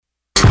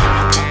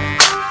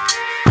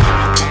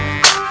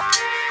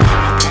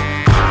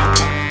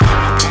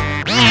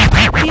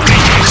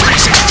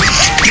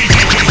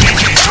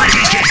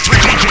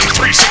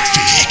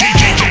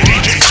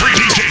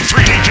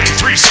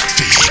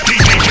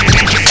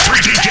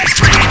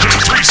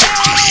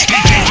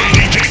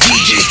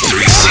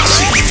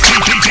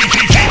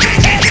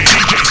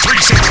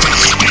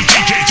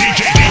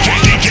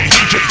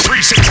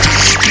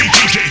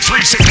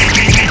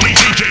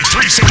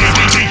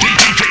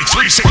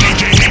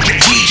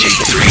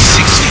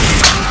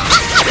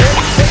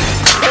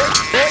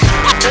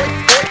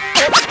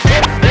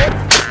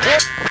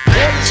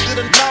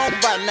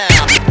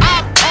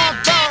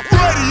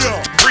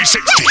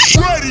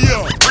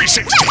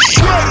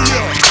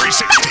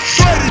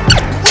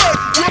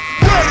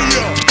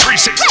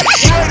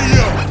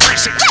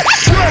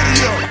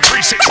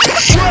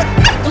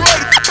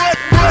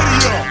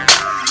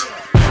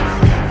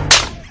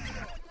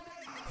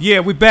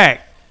Yeah, we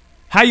back.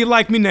 How you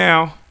like me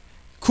now?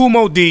 Kool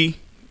Moe Dee.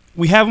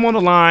 We have him on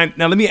the line.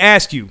 Now let me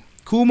ask you,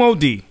 Kool Moe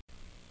Dee.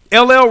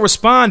 LL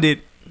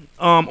responded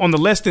on the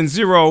Less Than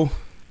Zero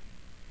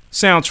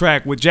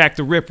soundtrack with Jack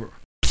the Ripper.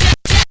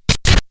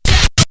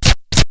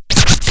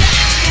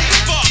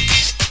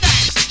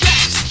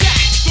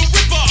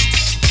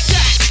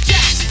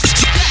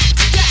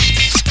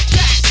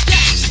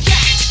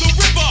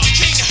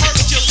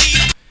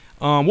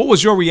 What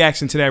was your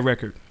reaction to that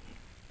record?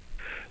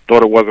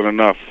 Thought it wasn't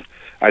enough.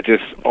 I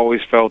just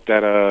always felt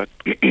that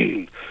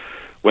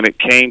when it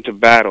came to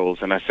battles,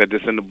 and I said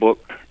this in the book,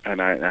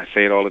 and I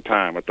say it all the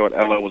time, I thought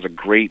LL was a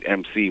great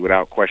MC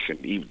without question.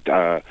 He,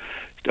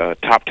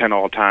 top 10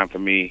 all time for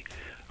me.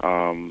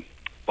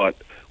 But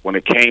when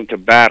it came to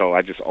battle,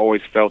 I just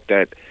always felt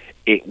that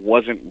it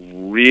wasn't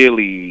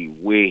really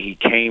where he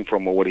came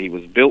from or what he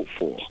was built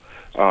for.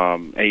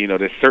 And you know,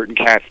 there's certain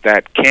cats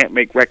that can't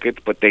make records,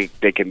 but they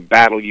can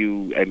battle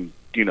you and,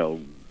 you know,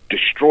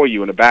 destroy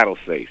you in a battle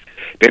space.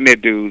 Then there are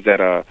dudes that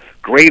are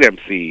great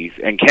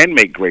MCs and can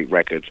make great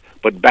records,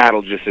 but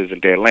battle just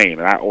isn't their lane.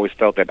 And I always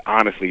felt that,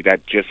 honestly,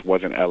 that just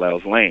wasn't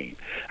LL's lane.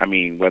 I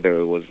mean, whether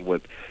it was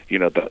with, you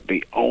know,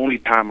 the only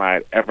time I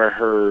had ever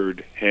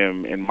heard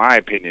him, in my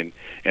opinion,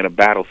 in a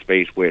battle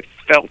space where it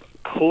felt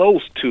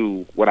close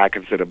to what I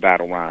consider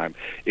battle rhyme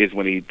is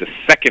when the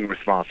second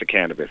response to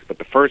Cannabis. But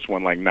the first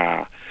one, like,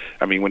 nah.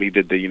 I mean, when he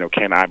did the, you know,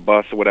 Can I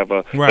Bust or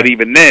whatever. Right. But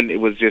even then, it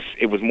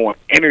was more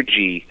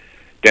energy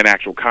than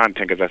actual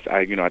content, because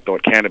I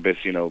thought Cannabis,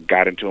 you know,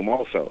 got into him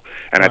also.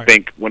 And right. I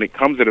think when it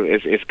comes to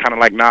it's kind of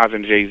like Nas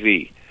and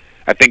Jay-Z.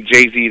 I think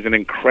Jay-Z is an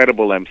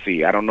incredible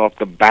MC. I don't know if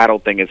the battle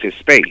thing is his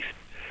space,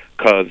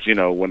 because, you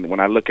know, when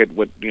I look at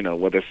what, you know,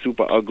 whether it's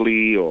Super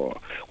Ugly or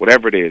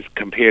whatever it is,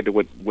 compared to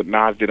what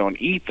Nas did on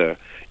Ether,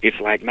 it's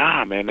like,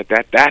 nah, man,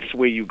 that's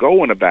where you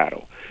go in a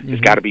battle. Mm-hmm.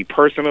 It's got to be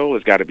personal.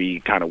 It's got to be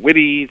kind of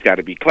witty. It's got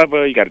to be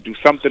clever. You got to do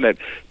something that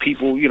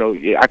people, you know,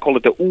 I call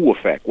it the ooh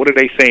effect. What are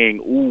they saying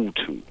ooh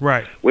to?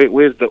 Right.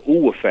 Where's the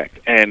ooh effect?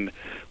 And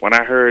when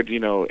I heard, you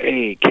know,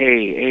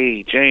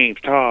 A.K.A. James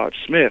Todd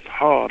Smith,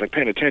 hard like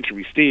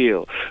penitentiary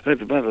steel,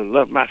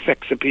 love my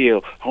sex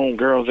appeal,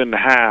 homegirls in the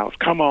house,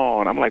 come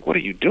on. I'm like, what are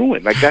you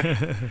doing? Like, that's...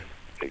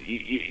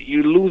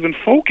 You're losing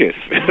focus.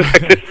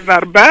 Like, this is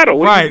not a battle.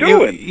 What are you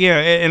doing?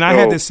 And I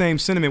had the same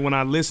sentiment when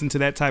I listened to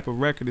that type of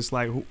record. It's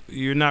like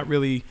you're not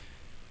really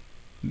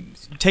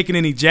taking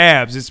any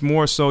jabs. It's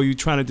more so you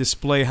trying to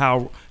display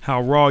how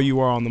raw you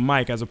are on the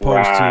mic, as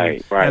opposed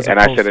to right. And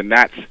I said, and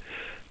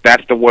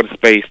that's the one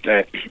space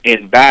that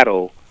in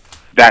battle,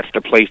 that's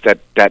the place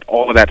that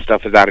all of that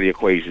stuff is out of the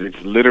equation.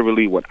 It's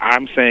literally what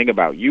I'm saying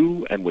about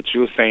you and what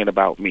you're saying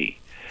about me,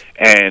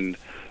 and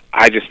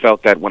I just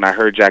felt that when I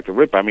heard Jack the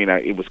Ripper, I mean,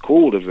 it was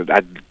cool.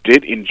 I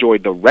did enjoy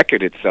the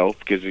record itself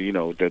because, you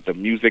know, the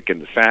music and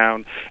the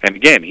sound. And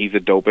again, he's a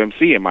dope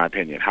MC in my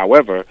opinion.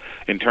 However,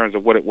 in terms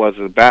of what it was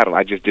as a battle,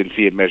 I just didn't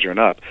see it measuring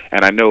up.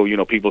 And I know, you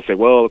know, people say,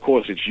 well, of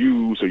course it's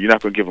you, so you're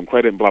not going to give him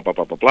credit and blah, blah,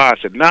 blah, blah, blah.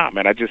 I said, nah,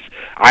 man,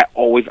 I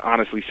always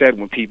honestly said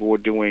when people were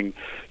doing,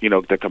 you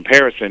know, the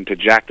comparison to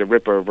Jack the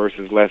Ripper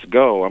versus Let's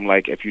Go, I'm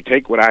like, if you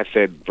take what I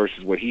said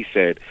versus what he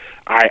said,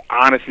 I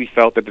honestly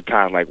felt at the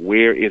time, like,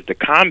 where is the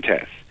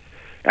contest?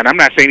 And I'm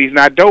not saying he's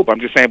not dope. I'm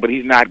just saying, but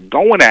he's not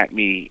going at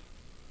me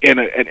and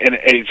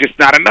it's just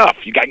not enough.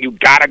 You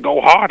gotta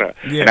go harder.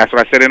 Yeah. And that's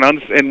what I said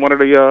in one of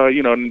the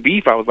you know, in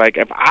beef. I was like,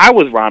 if I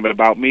was rhyming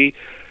about me,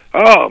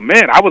 oh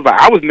man, I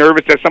was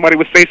nervous that somebody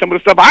would say some of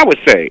the stuff I would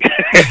say.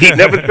 He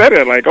never said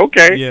it. Like,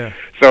 okay. Yeah.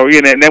 So,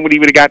 you know, and then when he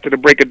even got to the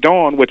Break of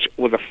Dawn, which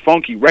was a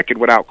funky record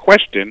without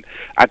question,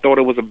 I thought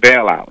it was a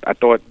bailout. I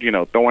thought, you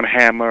know, throwing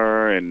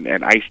Hammer and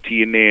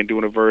Ice-T in there and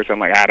doing a verse, I'm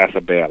like, that's a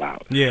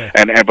bailout. Yeah.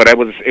 But it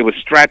was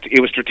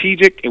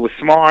strategic. It was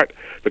smart,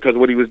 because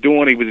what he was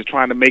doing, he was just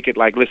trying to make it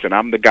like, listen,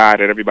 I'm the guy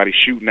that everybody's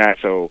shooting at,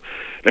 so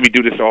let me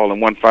do this all in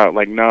one fight.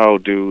 Like, no,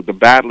 dude, the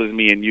battle is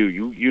me and you.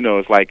 You know,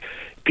 it's like,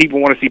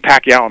 people want to see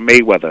Pacquiao and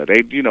Mayweather.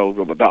 They, you know,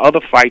 the other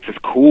fights is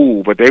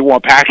cool, but they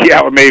want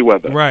Pacquiao and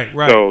Mayweather.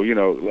 Right. So, you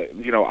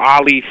know,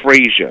 Ali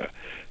Frazier,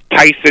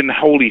 Tyson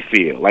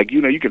Holyfield. Like,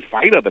 you know, you can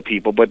fight other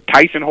people, but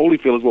Tyson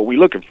Holyfield is what we're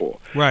looking for.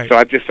 Right. So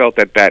I just felt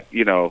that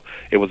you know,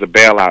 it was a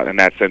bailout in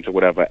that sense or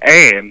whatever.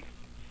 And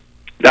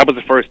that was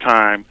the first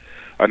time,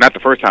 or not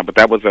the first time, but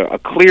that was a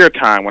clear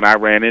time when I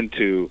ran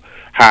into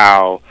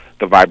how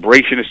the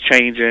vibration is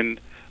changing.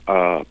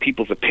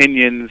 People's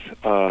opinions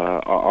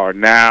are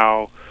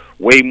now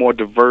way more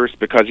diverse,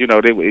 because, you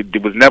know,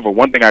 it was never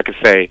one thing I could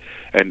say,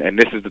 and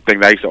this is the thing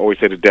that I used to always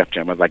say to Def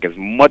Jam. I was like, as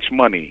much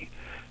money,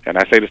 and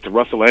I say this to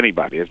Russell or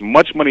anybody, as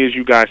much money as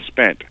you guys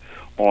spent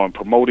on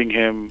promoting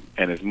him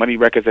and as many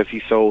records as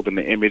he sold and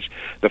the image,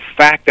 the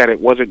fact that it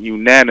wasn't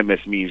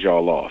unanimous means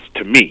y'all lost,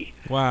 to me.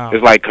 Wow.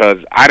 It's like, because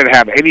I didn't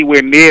have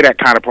anywhere near that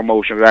kind of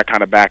promotion, that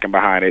kind of backing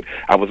behind it.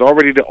 I was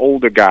already the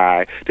older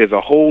guy. There's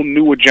a whole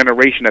newer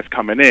generation that's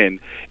coming in.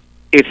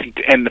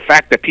 And the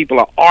fact that people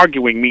are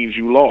arguing means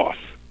you lost.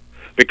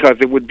 Because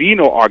there would be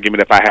no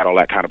argument if I had all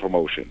that kind of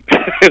promotion,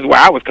 is where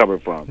I was coming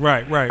from.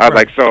 Right. I was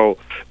like, so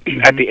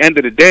at the end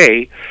of the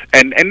day,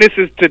 and this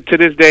is to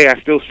this day, I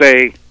still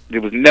say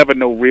there was never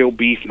no real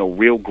beef, no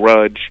real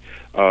grudge.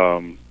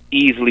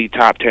 Easily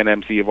top 10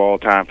 MC of all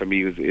time for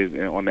me is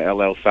on the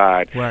LL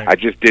side. Right. I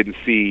just didn't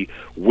see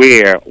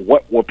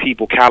what were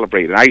people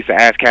calibrated. I used to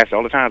ask Cass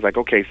all the time, like,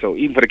 okay, so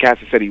even for the Cass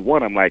that said he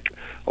won, I'm like,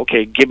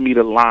 okay, give me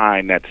the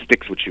line that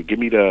sticks with you. Give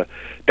me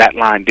that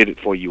line did it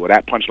for you, or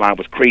that punchline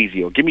was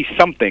crazy, or give me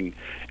something.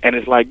 And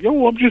it's like,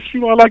 yo, I'm just,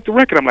 I like the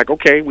record. I'm like,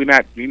 okay, we're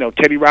not,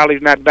 Teddy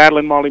Riley's not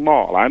battling Marley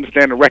Marl. I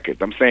understand the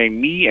record. I'm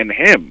saying me and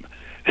him.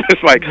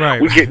 It's like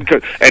right. we getting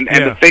and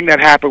the thing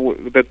that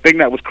happened, the thing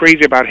that was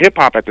crazy about hip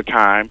hop at the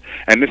time,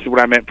 and this is what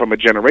I meant from a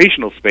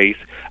generational space.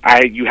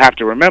 You have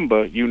to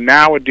remember, you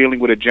now are dealing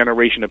with a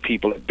generation of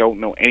people that don't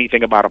know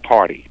anything about a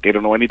party. They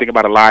don't know anything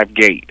about a live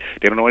gate.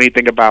 They don't know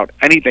anything about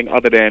anything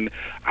other than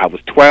I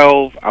was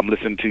 12. I'm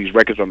listening to these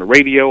records on the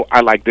radio. I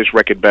like this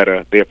record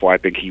better, therefore I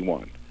think he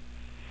won.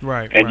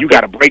 Right. And you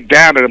got to break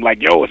down to them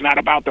like, yo, it's not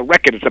about the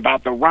record, it's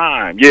about the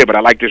rhyme. Yeah, but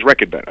I like this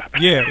record better.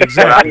 Yeah,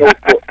 exactly.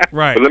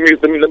 Right. But let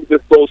me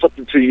just throw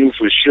something to you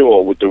for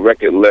sure with the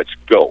record Let's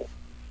Go.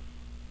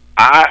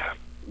 I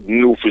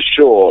knew for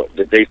sure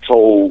that they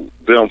told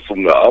them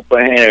from the upper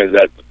hands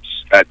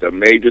at the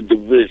major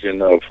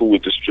division of who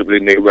was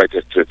distributing their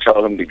records to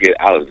tell them to get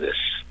out of this.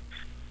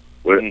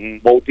 But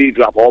Moe Dee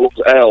dropped all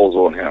those L's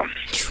on him.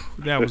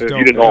 That was dope.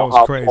 You didn't know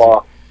how crazy.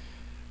 far.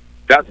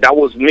 That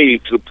was me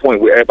to the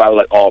point where everybody was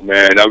like, oh,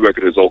 man, that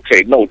record is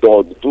okay. No,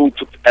 dog, the dude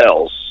took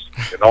L's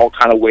in all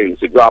kind of ways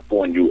to drop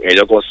on you, and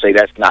they're going to say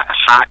that's not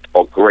hot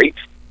or great.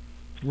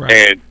 Right.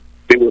 And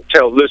they will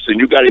tell, listen,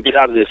 you got to get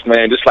out of this,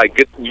 man. Just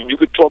like you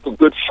could talk a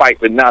good fight,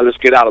 but now let's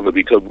get out of it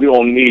because we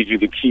don't need you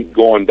to keep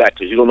going back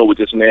because you don't know what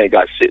this man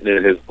got sitting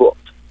in his book.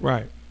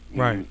 Right,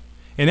 right.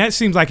 And that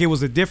seems like it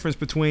was a difference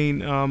between,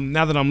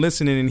 now that I'm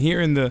listening and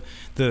hearing the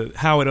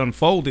how it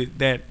unfolded,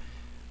 that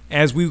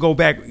as we go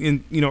back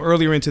in,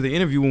 earlier into the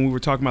interview when we were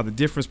talking about the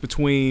difference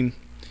between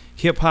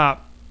hip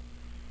hop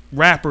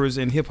rappers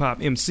and hip hop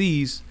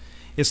MCs,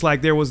 it's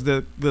like there was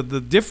the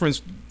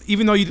difference.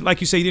 Even though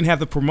like you say, you didn't have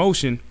the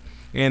promotion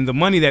and the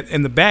money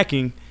and the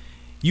backing,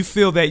 you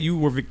feel that you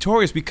were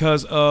victorious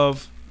because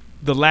of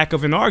the lack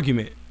of an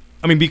argument.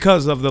 I mean,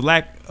 because of the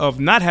lack of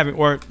not having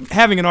or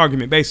having an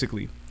argument,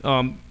 basically.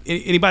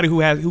 Anybody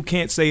who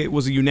can't say it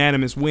was a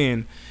unanimous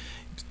win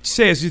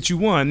says that you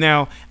won.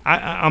 Now,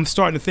 I'm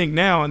starting to think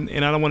now, and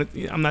I don't want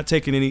to. I'm not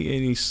taking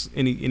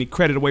any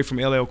credit away from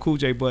LL Cool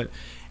J, but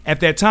at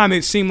that time,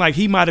 it seemed like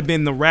he might have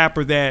been the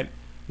rapper that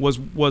was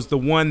the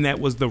one that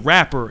was the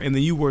rapper, and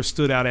then you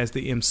stood out as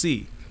the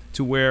MC,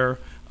 to where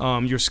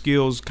your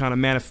skills kind of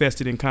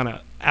manifested and kind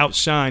of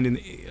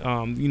outshined,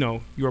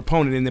 your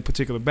opponent in that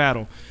particular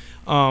battle.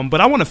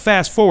 But I want to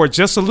fast forward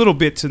just a little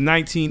bit to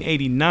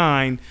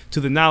 1989 to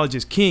the Knowledge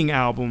is King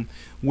album,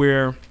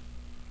 where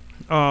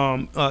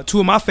two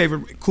of my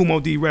favorite Kool Moe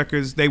Dee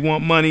records, They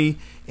Want Money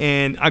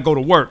and I Go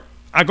to Work.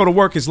 I Go to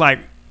Work is like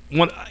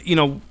one,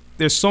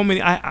 there's so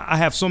many, I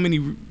have so many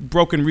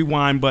broken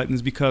rewind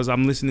buttons because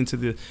I'm listening to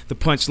the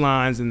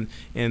punchlines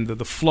and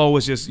the flow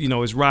is just,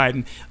 is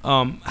riding.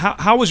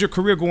 How was your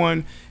career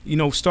going,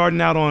 starting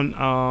out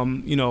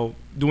on,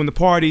 doing the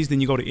parties, then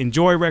you go to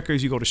Enjoy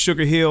Records, you go to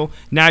Sugar Hill,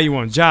 now you're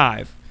on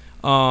Jive.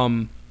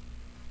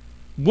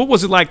 What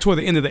was it like toward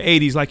the end of the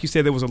 80s? Like you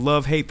said, there was a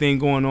love-hate thing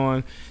going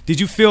on.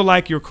 Did you feel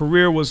like your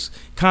career was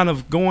kind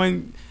of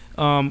going,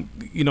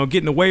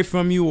 getting away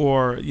from you,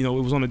 or, it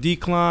was on a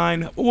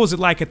decline? What was it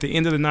like at the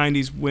end of the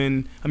 90s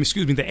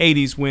the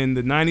 80s, when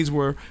the 90s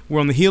were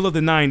on the heel of the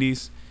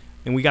 90s,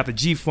 and we got the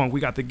G-Funk, we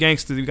got the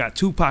Gangsters, we got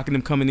Tupac and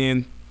them coming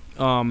in,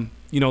 a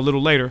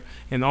little later,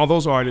 and all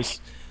those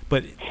artists.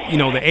 But, the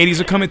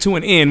 80s are coming to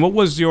an end. What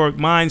was your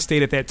mind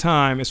state at that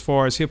time as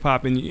far as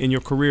hip-hop and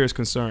your career is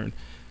concerned?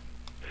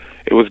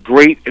 It was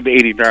great in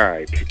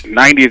 89.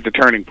 90 is the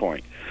turning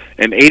point.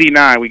 In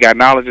 89, we got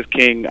Knowledge is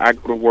King, I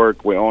Go to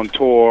Work, we're on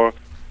tour.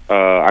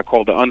 I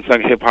called the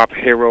Unsung Hip Hop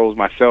Heroes,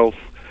 myself,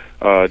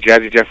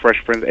 Jazzy Jeff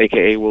Fresh Prince,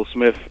 a.k.a. Will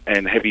Smith,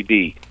 and Heavy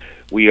D.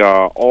 We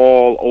are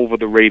all over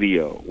the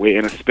radio. We're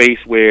in a space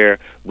where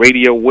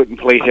radio wouldn't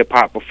play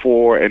hip-hop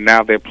before, and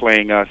now they're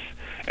playing us,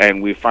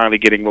 and we're finally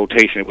getting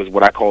rotation. It was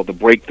what I call the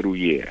breakthrough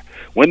year.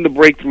 When the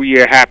breakthrough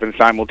year happened,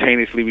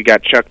 simultaneously we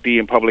got Chuck D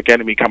and Public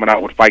Enemy coming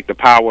out with Fight the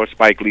Power,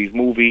 Spike Lee's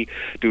movie,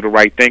 Do the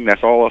Right Thing.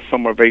 That's all a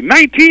summer of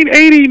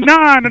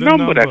 1989, the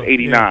number, that's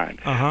 89.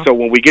 Yeah. Uh-huh. So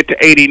when we get to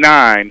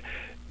 89,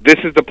 this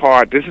is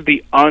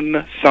the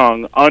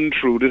unsung,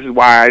 untrue. This is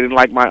why I didn't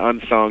like my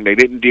unsung. They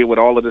didn't deal with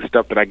all of the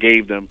stuff that I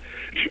gave them.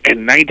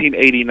 In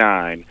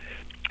 1989,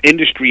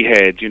 industry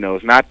heads,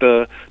 it's not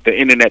the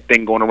internet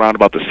thing going around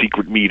about the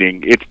secret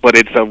meeting. But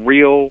it's a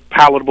real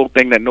palatable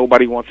thing that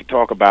nobody wants to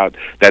talk about,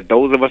 that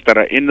those of us that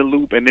are in the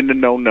loop and in the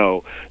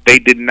know, they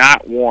did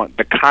not want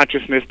the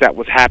consciousness that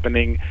was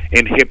happening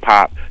in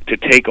hip-hop to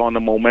take on the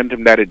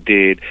momentum that it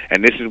did.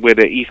 And this is where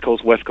the East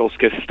Coast, West Coast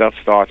stuff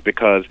starts,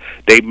 because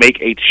they make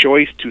a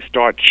choice to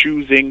start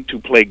choosing to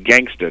play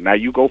gangster. Now,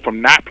 you go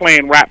from not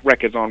playing rap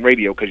records on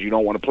radio because you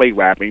don't want to play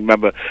rap. And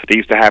remember, they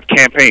used to have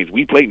campaigns.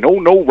 We play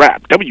no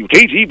rap,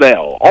 WKG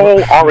G-Bell,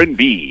 all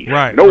R&B,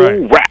 Right, no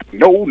right. rap,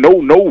 no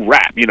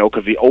rap,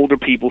 because the older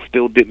people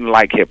still didn't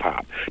like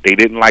hip-hop. They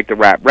didn't like the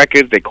rap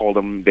records. They called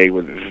them, this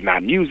is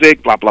not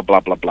music, blah, blah,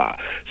 blah, blah, blah.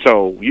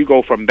 So you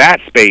go from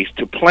that space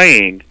to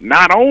playing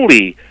not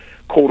only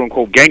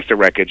quote-unquote gangster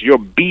records, you're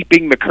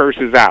beeping the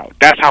curses out.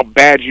 That's how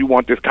bad you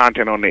want this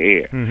content on the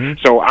air. Mm-hmm.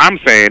 So I'm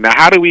saying, now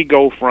how do we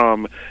go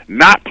from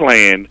not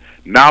playing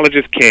Knowledge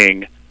is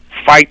King,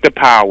 Fight the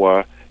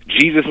Power,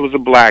 Jesus was a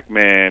black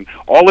man,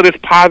 all of this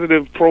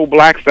positive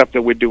pro-black stuff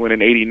that we're doing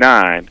in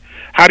 '89,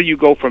 how do you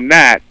go from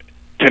that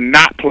to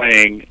not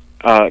playing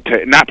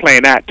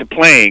that to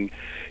playing,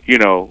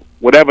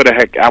 whatever the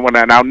heck,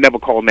 and I'll never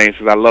call names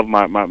because I love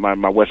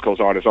my West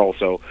Coast artists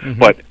also,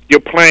 but you're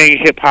playing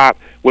hip-hop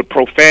with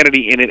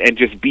profanity in it and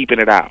just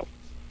beeping it out.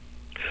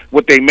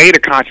 What they made a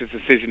conscious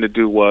decision to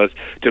do was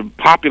to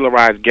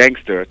popularize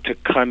gangster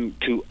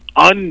to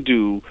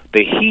undo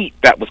the heat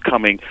that was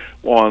coming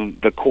on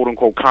the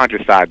quote-unquote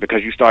conscious side,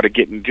 because you started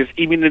getting just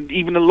even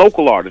the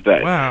local artists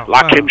that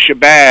Lakim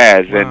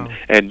Shabazz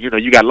and you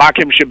got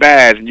Lakim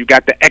Shabazz and you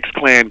got the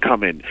X-Clan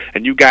coming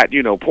and you got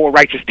Poor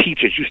Righteous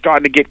Teachers. You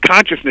starting to get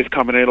consciousness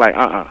coming in like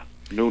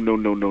no.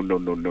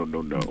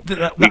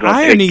 The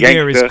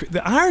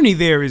irony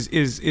there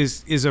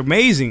is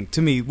amazing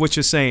to me. What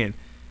you're saying,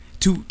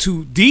 to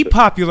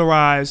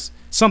depopularize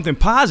something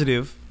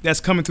positive that's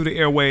coming through the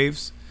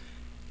airwaves,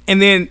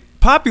 and then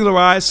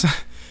popularize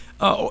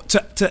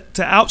to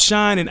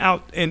outshine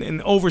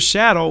and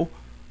overshadow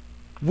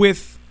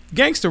with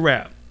gangster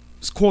rap,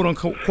 quote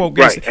unquote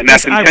gangster. Right, and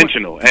that's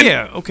intentional.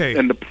 Okay.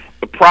 And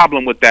the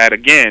problem with that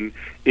again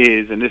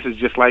is, and this is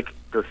just like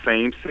the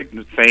same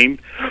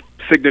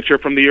signature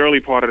from the early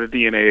part of the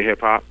DNA of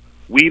hip hop.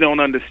 We don't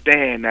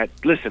understand that.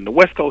 Listen, the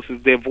West Coast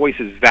their voice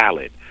is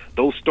valid.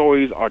 Those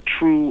stories are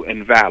true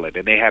and valid,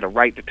 and they had a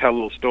right to tell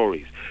those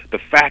stories. The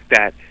fact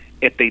that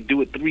if they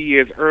do it 3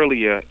 years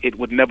earlier, it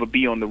would never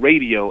be on the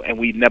radio, and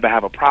we'd never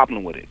have a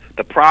problem with it.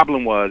 The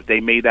problem was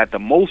they made that the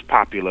most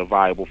popular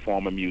viable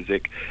form of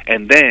music,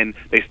 and then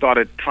they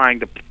started trying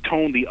to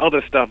tone the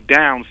other stuff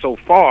down so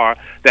far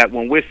that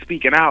when we're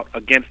speaking out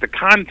against the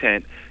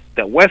content,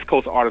 that West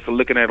Coast artists are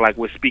looking at it like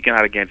we're speaking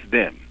out against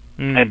them.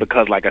 And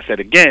because, like I said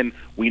again,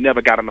 we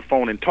never got on the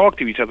phone and talked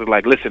to each other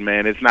like, listen,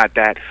 man, it's not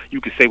that. You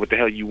can say what the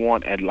hell you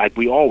want, and like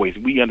we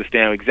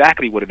understand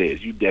exactly what it is.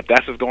 If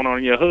that's what's going on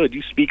in your hood,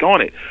 you speak on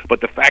it.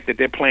 But the fact that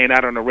they're playing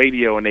out on the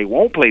radio and they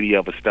won't play the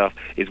other stuff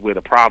is where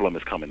the problem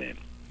is coming in.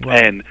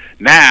 Right. And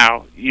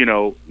now you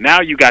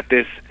got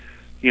this,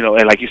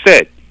 and like you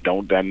said,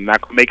 I'm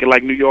not gonna make it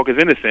like New York is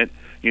innocent.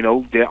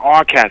 There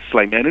are cats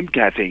like, man, them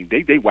cats ain't,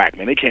 they whack,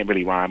 man, they can't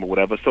really rhyme or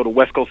whatever. So the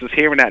West Coast is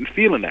hearing that and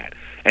feeling that.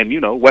 And,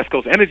 West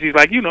Coast energy is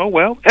like,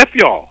 well, F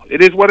y'all.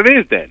 It is what it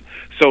is then.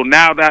 So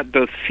now that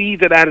the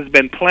seed of that has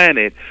been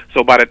planted,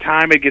 so by the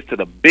time it gets to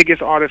the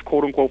biggest artist,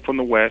 quote unquote, from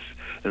the West,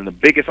 and the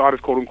biggest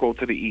artist, quote unquote,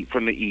 from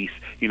the East,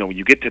 when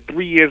you get to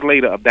 3 years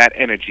later of that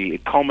energy,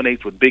 it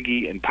culminates with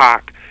Biggie and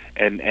Pac.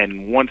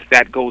 And once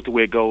that goes to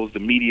where it goes, the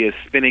media is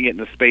spinning it in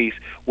a space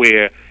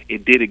where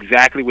it did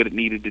exactly what it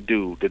needed to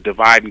do. The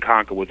divide and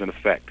conquer was in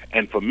effect.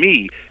 And for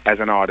me, as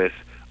an artist,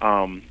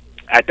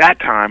 at that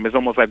time, it's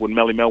almost like what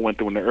Melly Mel went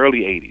through in the early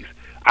 80s.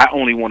 I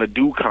only want to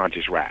do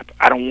conscious rap.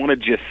 I don't want to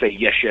just say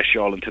yes, yes,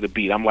 y'all into the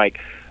beat.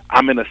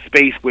 I'm in a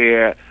space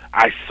where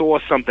I saw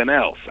something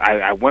else.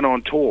 I went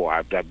on tour.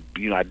 I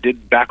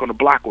did Back on the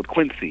Block with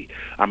Quincy.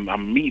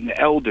 I'm meeting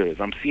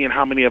elders. I'm seeing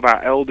how many of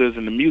our elders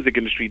in the music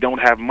industry don't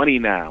have money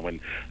now, and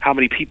how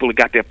many people have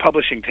got their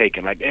publishing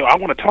taken. Like, hey, I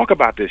want to talk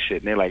about this shit,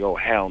 and they're like, oh,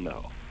 hell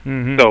no.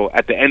 Mm-hmm. So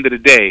at the end of the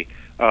day,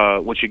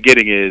 what you're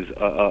getting is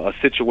a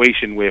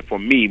situation where, for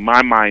me,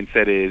 my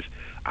mindset is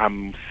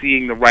I'm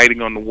seeing the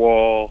writing on the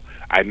wall.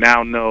 I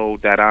now know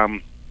that I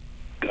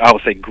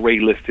would say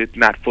gray-listed,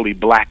 not fully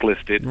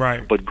blacklisted,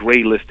 right, but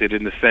gray-listed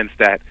in the sense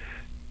that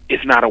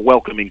it's not a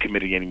welcoming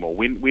committee anymore.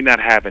 We're not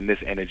having this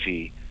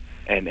energy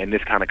and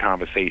this kind of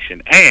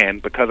conversation.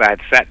 And because I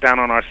had sat down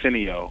on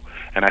Arsenio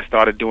and I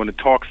started doing the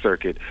talk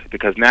circuit,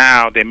 because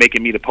now they're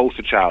making me the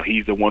poster child.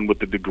 He's the one with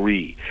the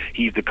degree.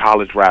 He's the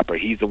college rapper.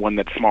 He's the one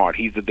that's smart.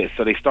 He's the this.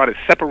 So they started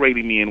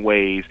separating me in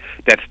ways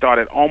that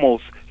started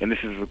almost, and this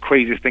is the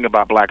craziest thing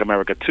about Black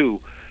America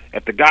too,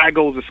 if the guy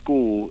goes to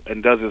school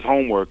and does his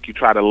homework, you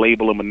try to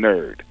label him a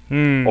nerd,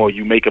 or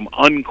you make him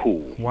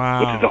uncool,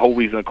 which is the whole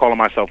reason of calling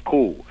myself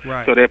cool.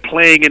 Right. So they're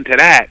playing into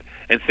that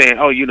and saying,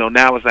 oh,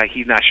 now it's like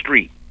he's not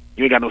street.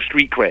 You ain't got no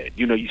street cred.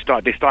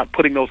 They start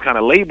putting those kind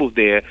of labels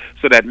there,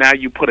 so that now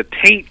you put a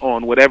taint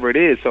on whatever it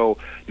is. So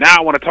now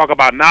I want to talk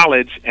about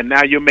knowledge, and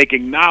now you're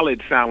making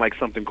knowledge sound like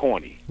something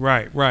corny.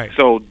 Right.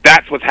 So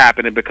that's what's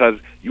happening, because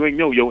you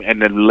ain't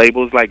and then the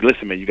label's like,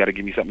 listen, man, you got to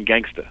give me something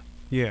gangster.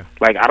 Yeah.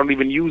 Like, I don't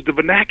even use the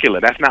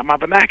vernacular. That's not my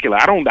vernacular.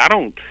 I don't,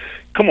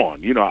 come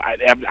on,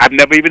 I've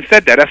never even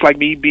said that. That's like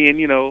me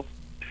being,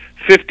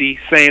 50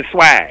 saying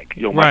swag.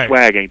 My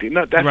swag ain't,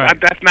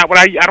 that's not what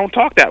I don't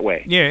talk that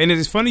way. Yeah, and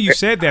it's funny you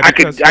said that.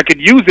 I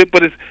could use it,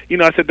 but it's,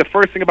 I said the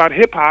first thing about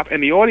hip hop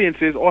and the audience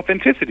is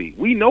authenticity.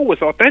 We know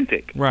what's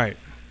authentic. Right.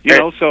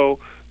 So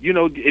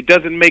it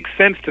doesn't make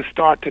sense to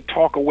start to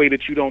talk a way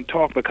that you don't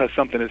talk because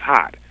something is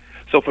hot.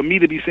 So for me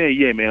to be saying,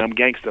 yeah, man, I'm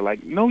gangster,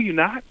 like, no, you're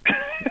not.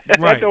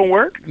 That don't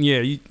work.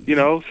 Yeah.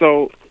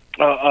 So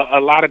a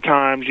lot of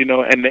times,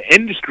 and the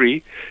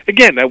industry,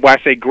 again, that's why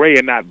I say gray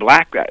and not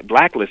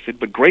blacklisted,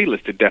 but gray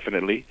listed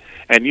definitely.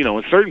 And,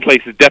 in certain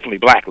places, definitely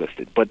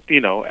blacklisted. But,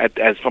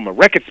 as from a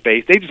record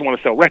space, they just want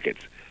to sell records.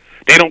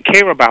 They don't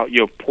care about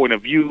your point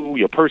of view,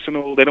 your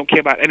personal. They don't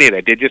care about any of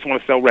that. They just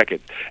want to sell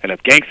records. And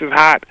if gangster's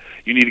hot,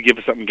 you need to give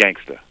us something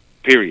gangster,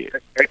 period.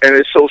 And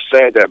it's so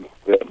sad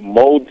that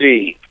Moe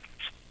Dee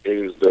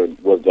was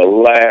the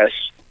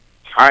last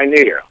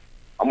pioneer.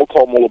 I'm going to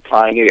call Moe a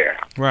pioneer.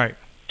 Right.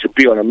 To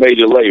be on a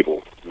major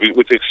label.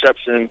 With the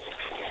exception,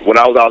 when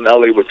I was out in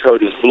L.A. with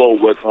Curtis Blow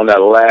working on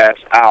that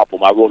last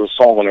album, I wrote a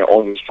song on it,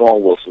 Only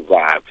Strong Will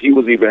Survive. He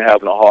was even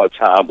having a hard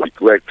time with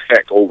Greg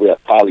Peck over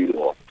at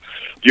Polydor.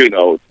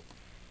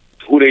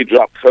 Who they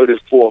dropped Curtis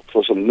for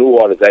some new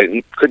artists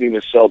that couldn't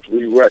even sell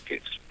 3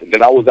 records. And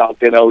then I was out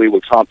there in L.A.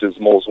 with Compton's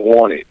Most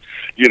Wanted,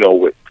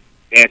 with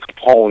Ann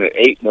Capone and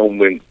 8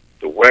 when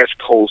the West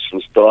Coast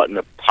was starting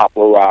to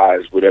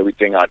popularize with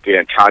everything out there,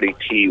 and Toddy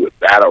T with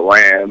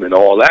Bataram and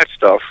all that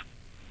stuff.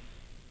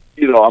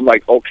 I'm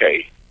like,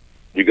 okay,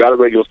 you got a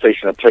radio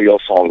station that play your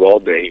songs all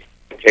day,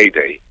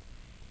 K-Day.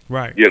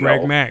 Right,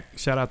 Greg Mack.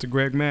 Shout out to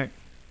Greg Mack.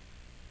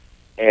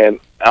 And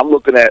I'm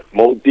looking at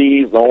Moe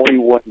Dee, the only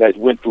one that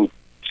went through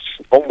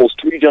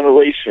almost 3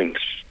 generations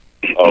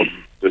of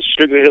the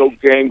Sugar Hill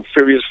Gang,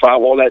 Furious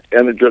 5, all that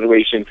and the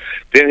generation.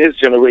 Then his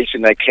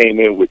generation that came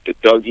in with the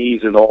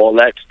Dougies and all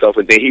that stuff,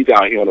 and then he's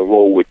out here on the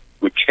road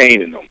with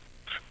Kane and them.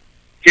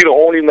 He's the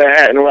only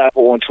Manhattan rapper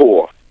on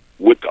tour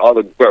with the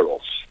other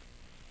girls.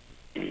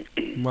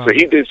 Wow. So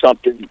he did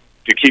something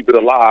to keep it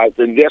alive,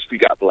 and yes, we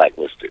got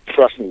blacklisted.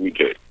 Trust me, we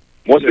did.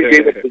 Once we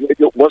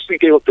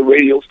gave up the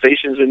radio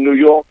stations in New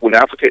York, when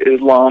Africa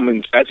Islam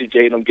and Jazzy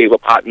J and them gave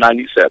up Hot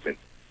 97,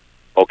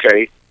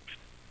 okay,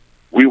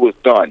 we was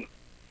done.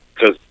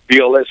 Because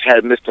BLS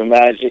had Mr.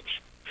 Magic,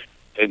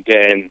 and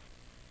then,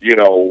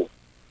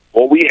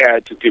 all we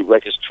had to give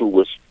records to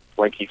was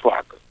Frankie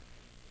Crocker.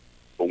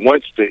 But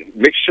once the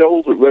mix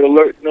shows with Red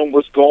Alert and them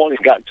was gone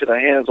and got into the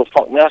hands of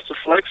Funk Master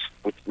Flex,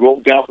 which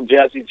rolled down from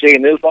Jazzy J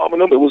and Islam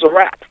and them, it was a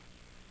wrap.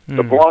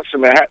 The Bronx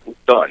and Manhattan was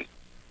done.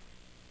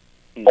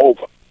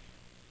 Over.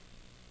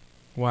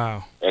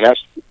 Wow. And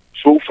that's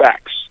true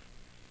facts.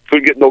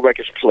 Couldn't get no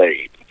records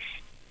played.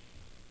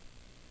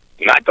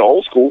 Not the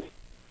old school.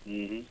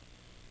 Mm-hmm.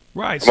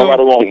 Right. So,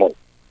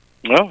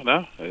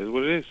 no, it is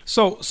what it is.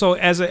 So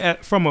as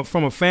from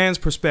a fan's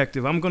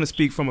perspective, I'm going to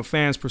speak from a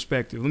fan's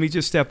perspective. Let me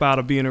just step out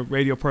of being a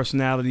radio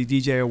personality,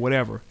 DJ, or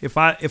whatever. If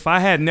I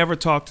had never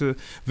talked to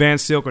Van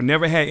Silk or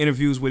never had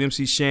interviews with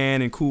MC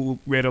Shan and Cool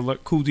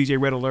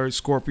DJ Red Alert,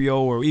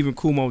 Scorpio, or even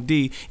Kool Moe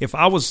Dee, if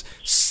I was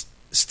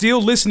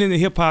still listening to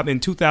hip hop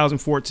in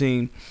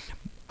 2014,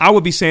 I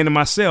would be saying to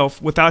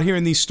myself, without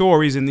hearing these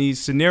stories and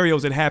these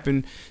scenarios that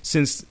happened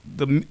since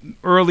the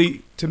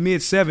early to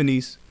mid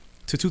 70s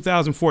to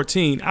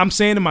 2014, I'm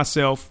saying to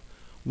myself,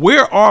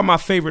 where are my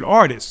favorite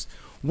artists?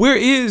 Where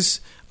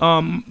is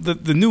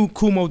the new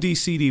Kool Moe Dee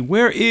CD?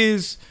 Where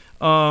is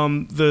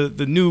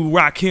the new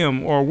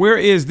Rakim? Or where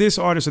is this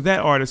artist or that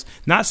artist?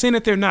 Not saying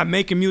that they're not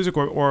making music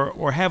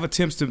or have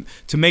attempts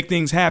to make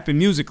things happen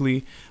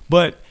musically,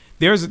 but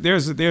there's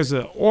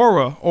an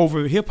aura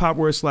over hip hop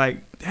where it's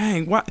like,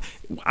 dang, what?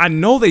 I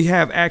know they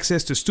have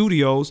access to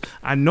studios.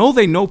 I know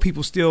they know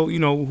people still,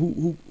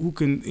 who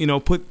can,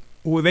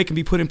 where they can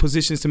be put in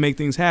positions to make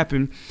things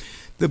happen.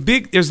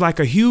 There's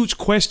like a huge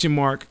question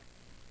mark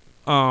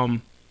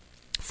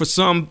for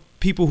some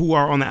people who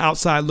are on the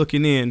outside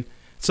looking in,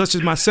 such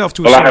as myself.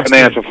 I have an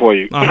answer for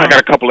you. I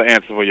got a couple of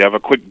answers for you. I have a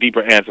quick,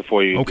 deeper answer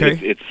for you. Okay.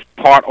 It's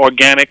part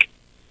organic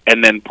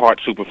and then part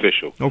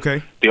superficial.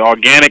 Okay. The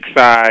organic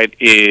side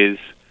is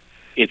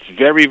it's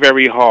very,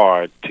 very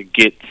hard to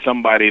get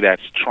somebody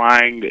that's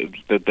trying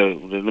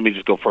let me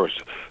just go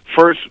first.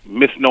 First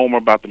misnomer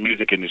about the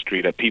music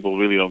industry that people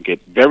really don't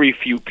get. Very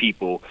few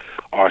people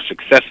are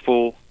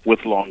successful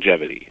with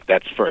longevity.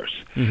 That's first.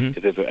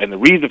 Mm-hmm. And the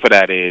reason for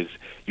that is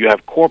you have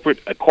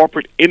a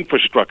corporate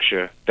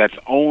infrastructure that's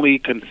only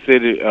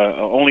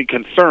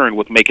concerned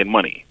with making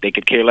money. They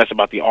could care less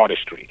about the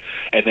artistry.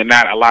 And there are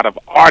not a lot of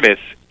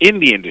artists in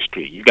the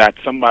industry. You got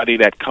somebody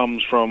that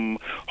comes from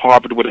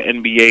Harvard with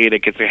an MBA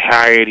that gets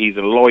hired. He's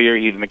a lawyer.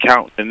 He's an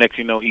accountant. The next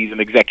thing you know, he's an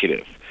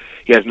executive.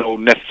 He has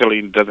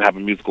doesn't have a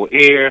musical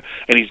ear,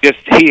 and he's just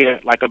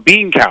here like a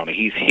bean counter.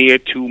 He's here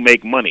to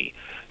make money.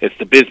 It's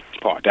the business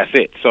part. That's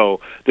it.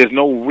 So there's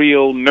no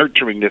real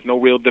nurturing. There's no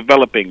real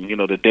developing.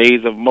 The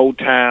days of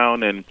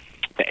Motown and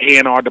the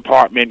A&R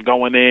department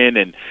going in,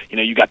 and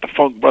you got the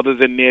Funk Brothers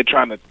in there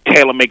trying to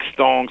tailor make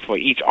songs for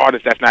each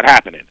artist. That's not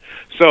happening.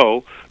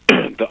 So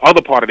the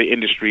other part of the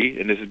industry,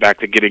 and this is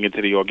back to getting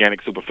into the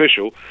organic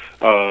superficial,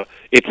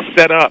 it's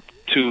set up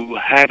to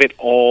have it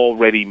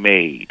already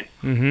made.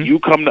 Mm-hmm. You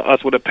come to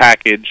us with a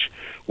package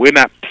We're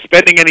not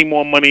spending any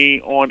more money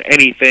on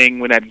anything.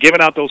 We're not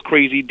giving out those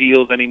crazy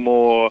deals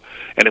anymore.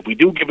 And if we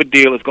do give a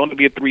deal, it's going to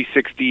be a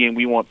 360, and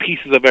we want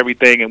pieces of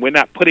everything, and we're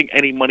not putting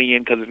any money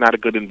in because it's not a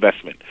good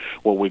investment.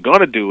 What we're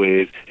going to do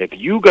is, if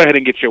you go ahead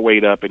and get your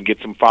weight up and get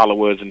some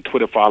followers and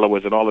Twitter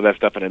followers and all of that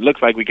stuff, and it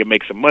looks like we can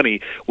make some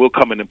money, we'll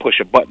come in and push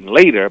a button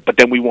later, but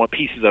then we want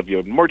pieces of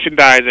your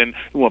merchandising,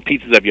 we want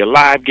pieces of your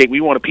live gate, we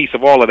want a piece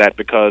of all of that,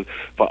 because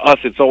for us,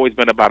 it's always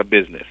been about a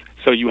business.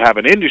 So you have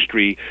an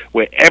industry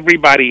where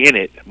everybody in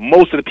it,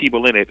 most of the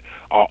people in it,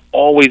 are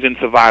always in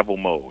survival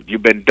mode.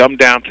 You've been dumbed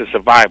down to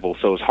survival,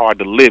 so it's hard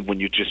to live when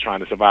you're just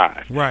trying to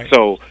survive. Right.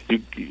 So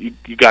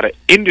you got an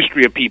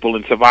industry of people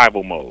in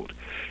survival mode,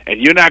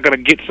 and you're not going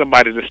to get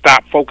somebody to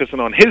stop focusing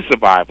on his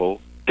survival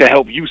to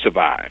help you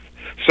survive.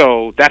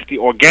 So that's the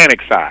organic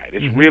side.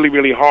 It's really,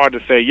 really hard to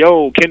say,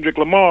 yo, Kendrick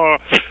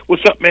Lamar,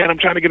 what's up, man? I'm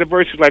trying to get a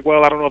verse. He's like,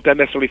 well, I don't know if that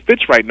necessarily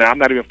fits right now. I'm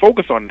not even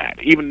focused on that.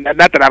 Even not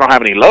that I don't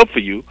have any love for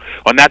you,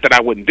 or not that I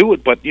wouldn't do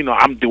it, but, you know,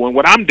 I'm doing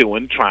what I'm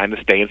doing, trying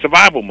to stay in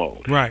survival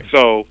mode. Right.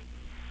 So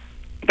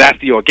that's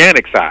the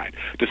organic side.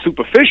 The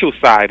superficial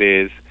side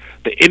is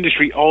the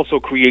industry also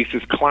creates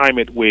this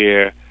climate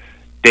where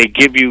they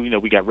give you, you know,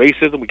 we got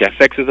racism, we got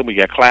sexism, we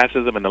got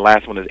classism, and the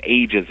last one is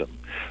ageism.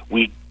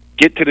 We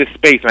get to this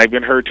space, and I've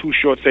even heard Too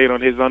Short say it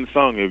on his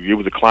Unsung, it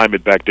was a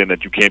climate back then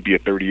that you can't be a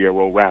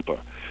 30-year-old rapper.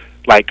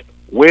 Like,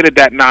 where did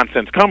that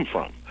nonsense come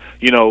from?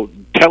 You know,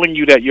 telling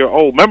you that you're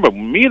old. Remember,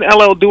 me and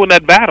LL doing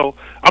that battle,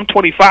 I'm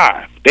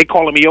 25. They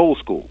calling me old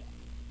school.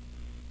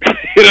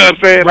 You know what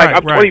I'm saying? Right, like,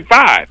 I'm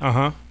 25.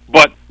 Uh-huh.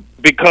 But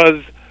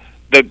because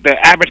the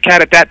average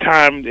cat at that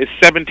time is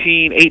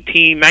 17,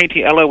 18,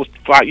 19, LL was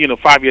 5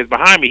 years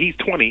behind me. He's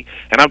 20,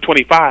 and I'm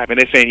 25, and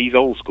they're saying he's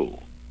old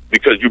school.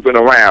 Because you've been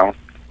around.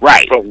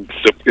 Right. From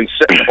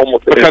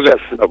almost the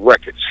inception of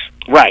records.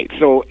 Right.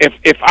 So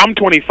if I'm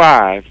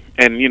 25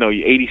 and, you know,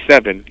 you're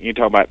 87, you're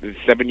talking about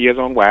 7 years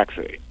on wax,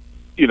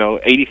 you know,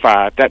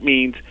 85, that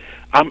means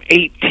I'm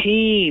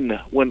 18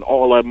 when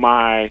all of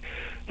my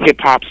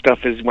hip-hop stuff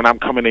is, when I'm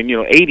coming in, you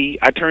know, 80.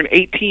 I turn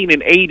 18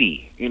 in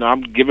 80. You know,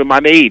 I'm giving my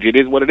age. It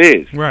is what it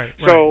is. Right.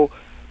 So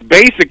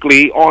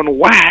basically on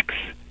wax,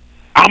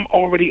 I'm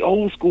already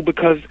old school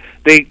because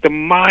the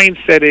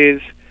mindset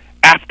is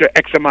after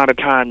X amount of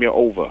time, you're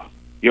over.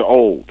 You're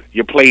old.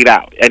 You're played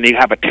out, and you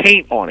have a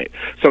taint on it.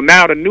 So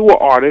now the newer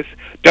artist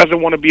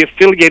doesn't want to be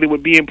affiliated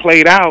with being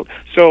played out.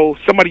 So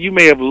somebody you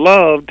may have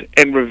loved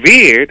and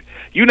revered,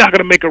 you're not going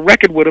to make a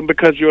record with them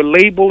because your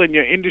label and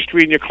your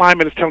industry and your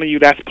climate is telling you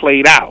that's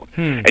played out.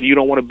 And you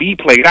don't want to be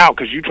played out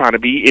because you're trying to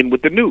be in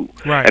with the new.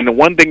 Right. And the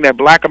one thing that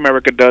Black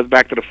America does,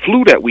 back to the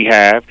flu that we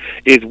have,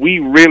 is we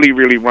really,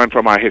 really run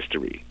from our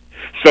history.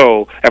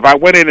 So if I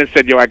went in and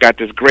said, yo, I got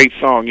this great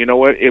song, you know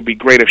what? It'd be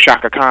great if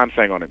Shaka Khan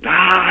sang on it.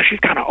 Nah, she's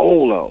kind of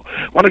old, though.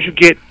 Why don't you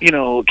get, you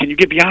know, can you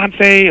get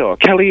Beyonce or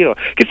Kelly or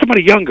get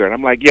somebody younger? And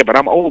I'm like, yeah, but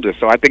I'm older,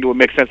 so I think it would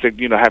make sense to,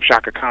 you know, have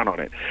Shaka Khan on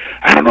it.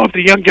 I don't know if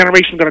the young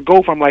generation is going to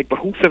go for. I'm like, but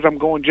who says I'm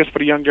going just for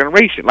the young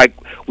generation? Like,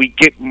 we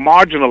get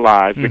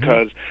marginalized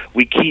because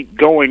we keep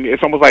going.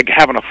 It's almost like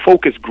having a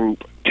focus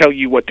group tell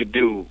you what to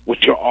do with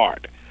your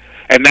art.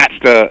 And that's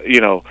the, you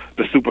know,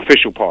 the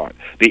superficial part.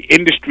 The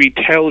industry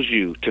tells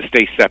you to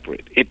stay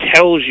separate. It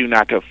tells you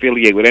not to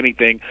affiliate with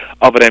anything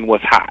other than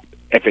what's hot.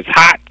 If it's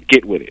hot,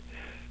 get with it.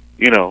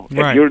 You know,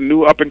 Right. if you're a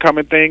new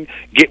up-and-coming thing,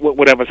 get with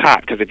whatever's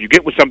hot. Because if you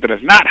get with something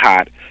that's not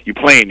hot, you're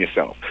playing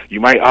yourself. You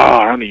might,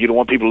 you don't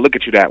want people to look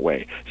at you that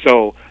way.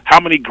 So how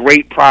many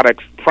great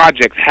projects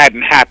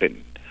hadn't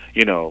happened?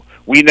 You know,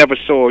 we never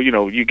saw, you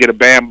know, you get a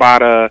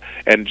Bambaataa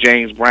and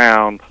James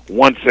Brown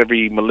once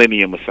every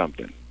millennium or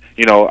something.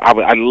 You know,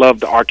 I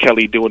loved R.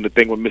 Kelly doing the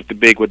thing with Mr.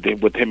 Big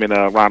with him and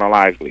Ronald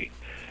Isley.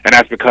 And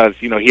that's because,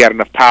 you know, he had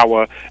enough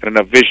power and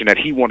enough vision that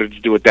he wanted to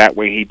do it that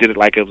way. He did it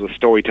like it was a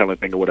storytelling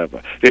thing or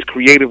whatever. There's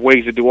creative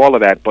ways to do all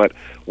of that, but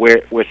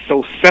we're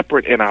so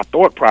separate in our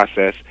thought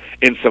process.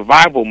 In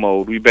survival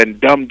mode, we've been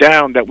dumbed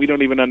down that we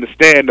don't even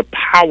understand the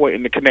power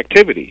in the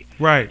connectivity.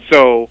 Right.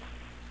 So,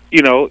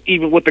 you know,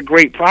 even with a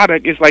great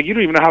product, it's like you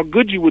don't even know how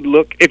good you would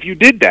look if you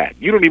did that.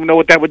 You don't even know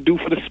what that would do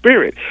for the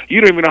spirit. You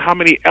don't even know how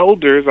many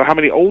elders or how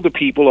many older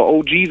people or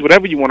OGs,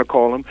 whatever you want to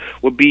call them,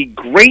 would be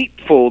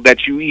grateful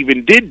that you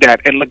even did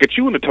that and look at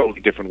you in a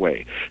totally different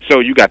way. So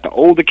you got the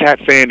older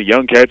cats saying the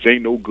young cats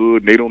ain't no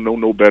good and they don't know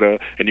no better,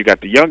 and you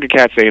got the younger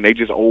cats saying they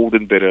just old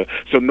and bitter.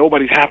 So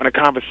nobody's having a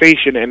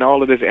conversation, and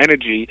all of this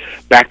energy,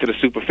 back to the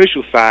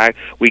superficial side,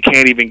 we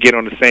can't even get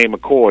on the same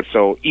accord.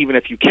 So even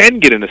if you can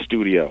get in the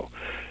studio,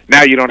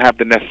 now you don't have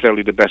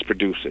necessarily the best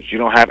producers. You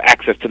don't have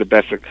access to the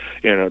best,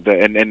 you know.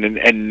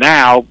 And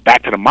now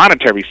back to the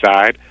monetary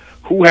side,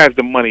 who has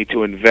the money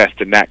to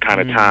invest in that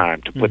kind of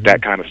time to put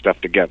that kind of stuff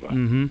together?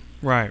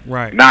 Right.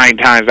 9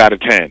 times out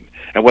of 10.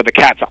 And whether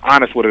cats are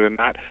honest with it or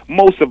not,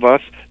 most of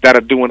us that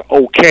are doing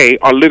okay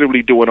are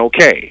literally doing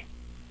okay.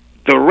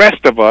 The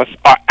rest of us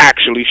are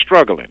actually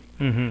struggling.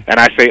 And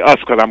I say us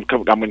because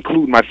I'm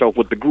including myself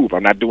with the group.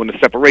 I'm not doing the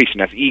separation.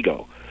 That's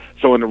ego.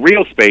 So in the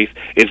real space,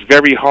 it's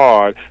very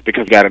hard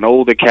because you got an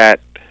older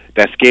cat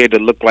that's scared to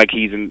look like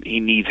he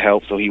needs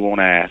help, so he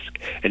won't ask.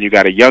 And you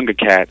got a younger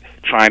cat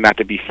trying not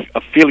to be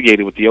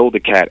affiliated with the older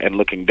cat and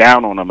looking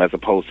down on him as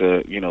opposed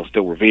to,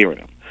 still revering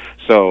him.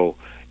 So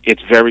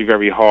it's very,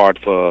 very hard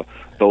for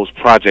those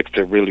projects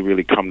to really,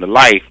 really come to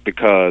life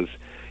because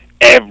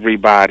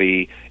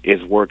everybody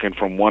is working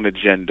from one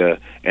agenda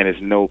and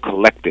there's no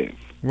collective.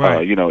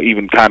 Right.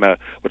 Even kind of,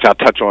 which I'll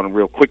touch on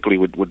real quickly,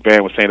 what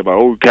Van was saying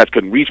about, cats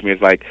couldn't reach me.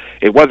 It's like,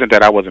 it wasn't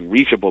that I wasn't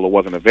reachable or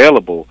wasn't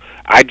available.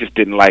 I just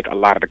didn't like a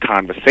lot of the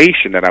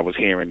conversation that I was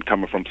hearing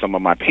coming from some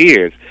of my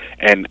peers.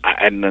 And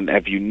then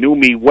if you knew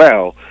me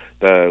well,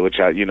 which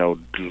I,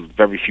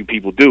 very few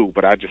people do,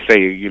 but I just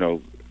say,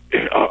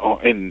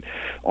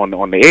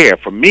 on the air,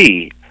 for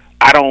me,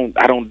 I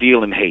don't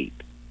deal in hate.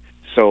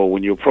 So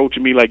when you're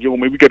approaching me like, yo,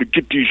 man, we got to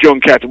get these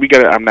young cats,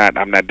 I'm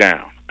not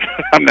down.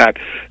 I'm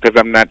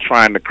not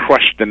trying to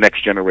crush the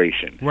next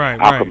generation. Right.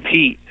 I'll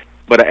compete,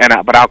 but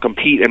I'll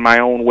compete in my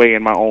own way,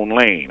 in my own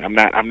lane. I'm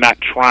not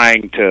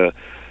trying to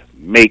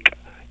make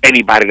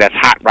anybody that's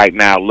hot right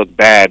now look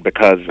bad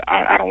because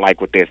I don't like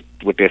what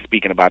they're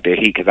speaking about their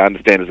heat, because I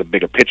understand there's a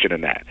bigger picture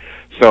than that.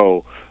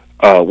 So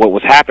what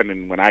was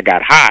happening when I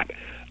got hot,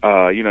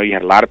 you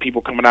had a lot of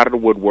people coming out of the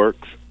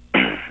woodworks.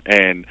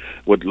 And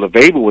what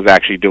LaVeba was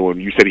actually doing,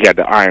 you said he had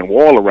the iron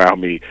wall around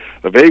me.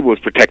 LaVeba was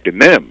protecting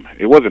them.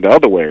 It wasn't the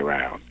other way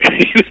around.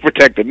 He was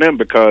protecting them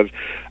because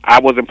I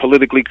wasn't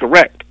politically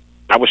correct.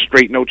 I was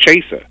straight no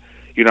chaser.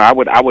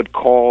 I would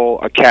call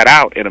a cat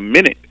out in a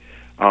minute.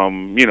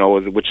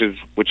 Which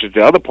is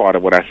the other part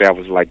of what I say. I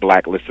was like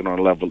blacklisted on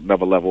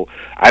another level.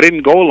 I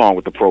didn't go along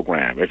with the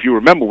program. If you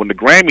remember, when the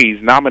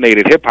Grammys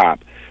nominated hip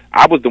hop,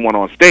 I was the one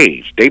on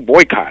stage. They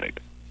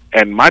boycotted,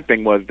 and my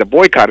thing was the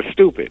boycott is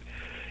stupid.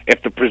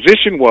 If the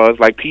position was,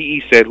 like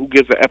P.E. said, who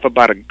gives a F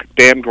about a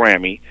damn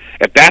Grammy,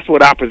 if that's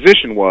what our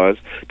position was,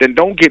 then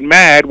don't get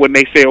mad when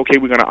they say, okay,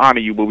 we're going to honor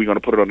you, but we're going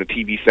to put it on the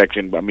TV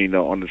section,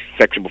 on the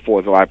section before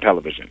it's live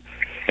television.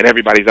 And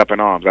everybody's up in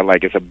arms.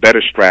 It's a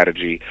better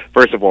strategy.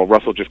 First of all,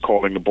 Russell just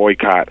calling the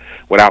boycott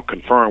without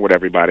conferring with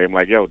everybody. I'm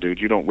like, yo, dude,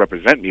 you don't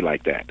represent me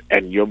like that.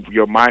 And your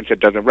mindset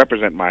doesn't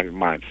represent my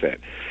mindset.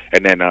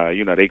 And then,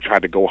 they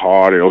tried to go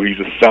hard, and, he's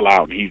a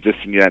sellout, and he's this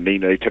and that.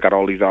 And, they took out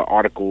all these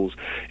articles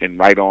and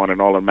Right On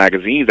and all the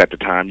magazines at the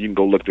time. You can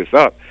go look this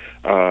up.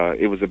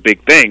 It was a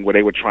big thing where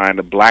they were trying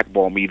to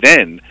blackball me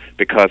then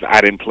because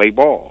I didn't play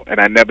ball. And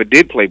I never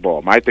did play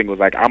ball. My thing was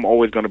like, I'm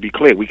always going to be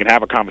clear. We can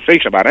have a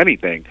conversation about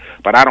anything,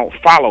 but I don't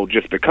follow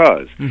just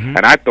because. Mm-hmm.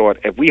 And I thought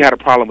if we had a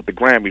problem with the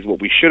Grammys, what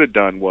we should have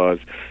done was,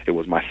 it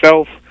was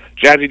myself,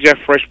 Jazzy Jeff,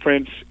 Fresh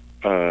Prince,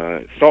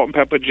 Salt and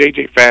Pepper,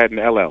 JJ Fad, and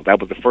LL. That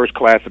was the first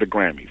class of the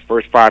Grammys.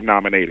 First five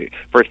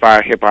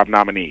hip-hop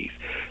nominees.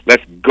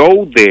 Let's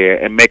go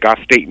there and make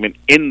our statement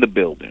in the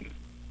building.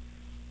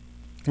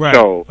 Right.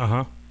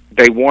 So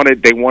they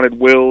wanted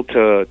Will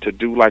to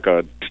do like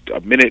a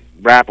minute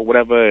rap or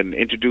whatever and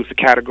introduce a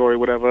category or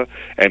whatever.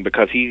 And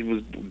because he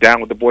was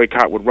down with the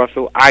boycott with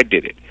Russell, I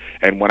did it.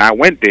 And when I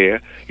went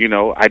there,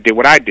 I did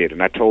what I did.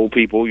 And I told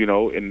people,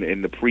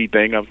 in the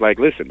pre-thing, I was like,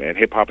 listen, man,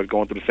 hip-hop is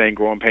going through the same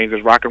growing pains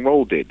as rock and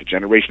roll did. The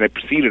generation that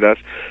preceded us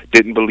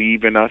didn't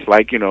believe in us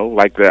like they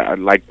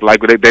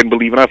didn't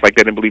believe in us like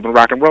they didn't believe in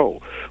rock and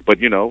roll. But,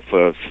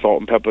 for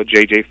Salt and Pepper,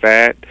 JJ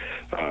Fad,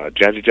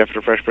 Jazzy Jeff,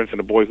 the Fresh Prince, and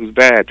The Boy Who's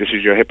Bad, this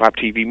is your hip-hop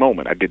TV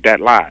moment. I did that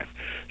live.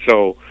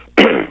 So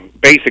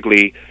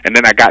basically, and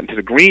then I got into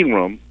the green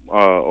room,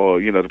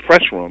 the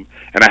press room,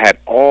 and I had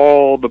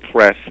all the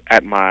press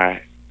at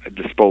my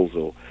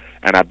disposal,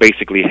 and I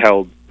basically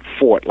held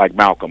fort like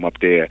Malcolm up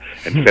there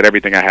and said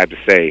everything I had to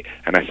say.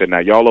 And I said, now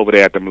y'all over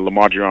there at the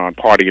Lamar Giron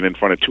partying in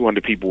front of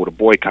 200 people with a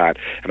boycott,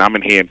 and I'm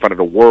in here in front of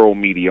the world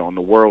media on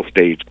the world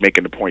stage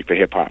making the point for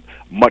hip-hop.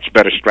 Much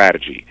better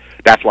strategy.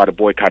 That's why the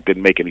boycott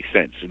didn't make any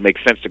sense. It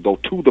makes sense to go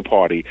to the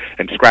party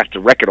and scratch the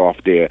record off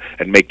there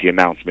and make the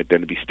announcement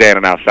than to be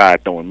standing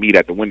outside throwing meat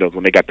at the windows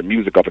when they got the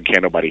music up and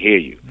can't nobody hear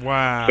you.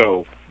 Wow.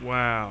 So,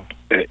 wow.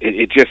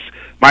 It just,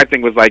 my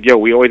thing was like, yo,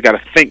 we always got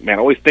to think, man.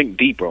 Always think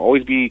deeper.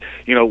 Always be,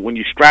 when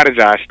you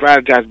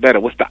strategize better.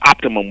 What's the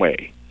optimum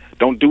way?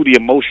 Don't do the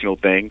emotional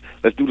thing.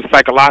 Let's do the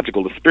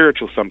psychological, the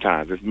spiritual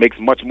sometimes. It makes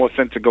much more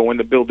sense to go in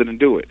the building and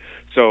do it.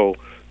 So,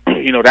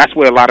 that's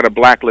where a lot of the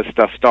blacklist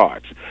stuff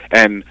starts.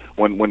 And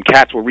when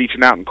cats were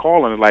reaching out and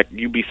calling, like,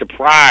 you'd be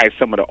surprised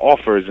some of the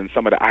offers and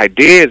some of the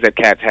ideas that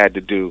cats had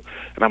to do.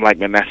 And I'm like,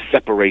 man, that's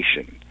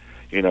separation.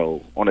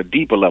 On a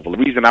deeper level. The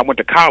reason I went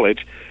to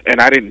college and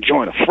I didn't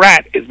join a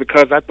frat is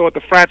because I thought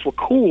the frats were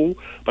cool,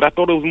 but I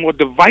thought it was more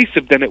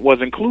divisive than it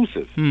was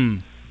inclusive.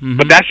 Mm-hmm.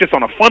 But that's just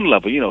on a fun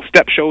level,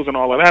 step shows and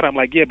all of that. I'm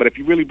like, yeah, but if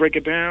you really break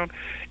it down,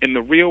 in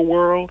the real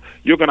world,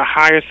 you're going to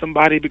hire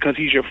somebody because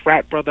he's your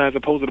frat brother as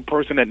opposed to the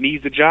person that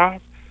needs the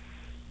job?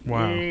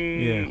 Wow.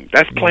 Yeah.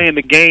 That's playing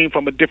the game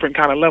from a different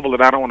kind of level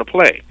that I don't want to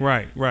play.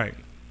 Right.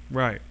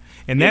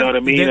 And you know what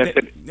I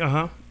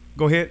mean?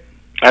 Go ahead.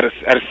 At a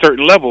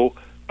certain level,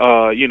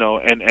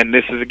 and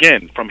this is,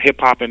 again, from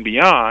hip-hop and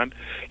beyond,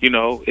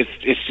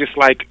 it's just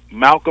like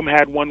Malcolm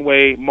had one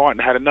way, Martin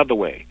had another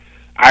way.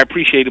 I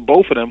appreciated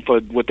both of them for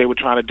what they were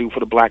trying to do for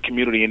the black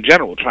community in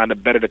general, trying to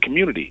better the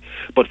community.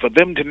 But for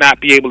them to not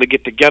be able to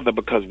get together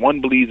because one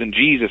believes in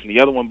Jesus and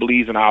the other one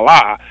believes in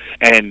Allah,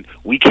 and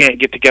we can't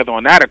get together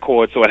on that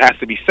accord, so it has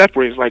to be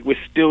separate, it's like we're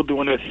still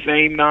doing the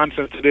same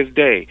nonsense to this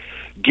day.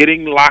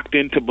 Getting locked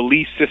into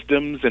belief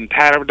systems and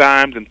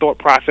paradigms and thought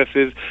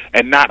processes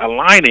and not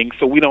aligning,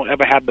 so we don't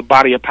ever have the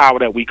body of power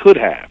that we could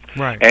have.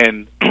 Right.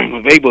 And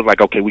Babe was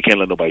like, okay, we can't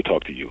let nobody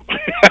talk to you.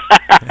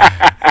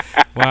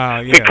 Wow,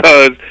 yeah.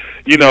 Because,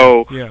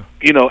 Yeah.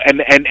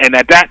 And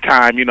at that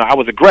time, I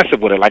was aggressive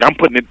with it. Like, I'm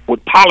putting it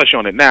with polish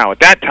on it now. At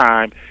that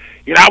time,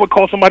 I would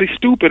call somebody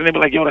stupid, and they'd be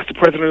like, yo, that's the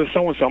president of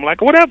so-and-so. I'm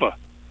like, whatever.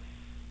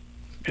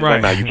 It's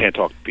Right. like, no, you can't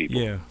talk to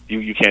people. Yeah.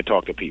 You can't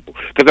talk to people.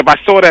 Because if I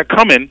saw that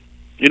coming,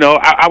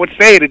 I would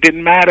say it. It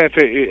didn't matter if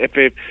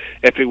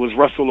it was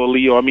Russell or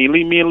Leo. I mean,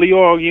 me and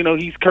Leo,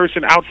 he's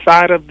cursing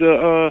outside of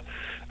the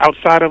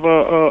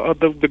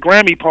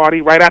Grammy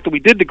party right after we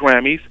did the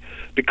Grammys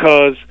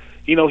because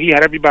he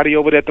had everybody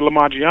over there at the La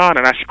Margiana,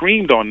 and I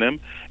screamed on them.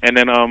 And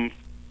then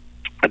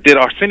I did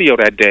Arsenio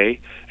that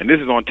day, and this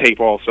is on tape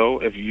also.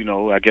 If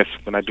I guess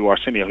when I do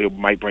Arsenio, he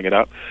might bring it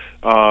up.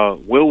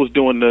 Will was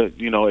doing the,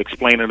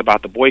 explaining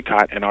about the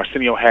boycott, and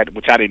Arsenio had,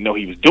 which I didn't know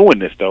he was doing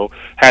this though,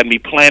 had me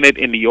planted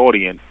in the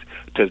audience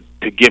to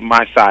give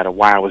my side of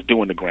why I was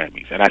doing the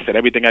Grammys. And I said,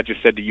 everything I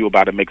just said to you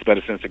about it makes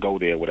better sense to go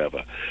there,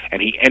 whatever.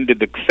 And he ended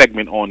the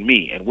segment on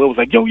me, and Will was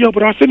like, yo,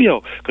 but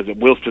Arsenio, because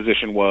Will's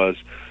position was,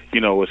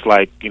 it's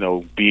like,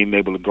 being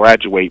able to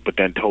graduate, but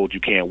then told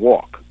you can't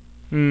walk.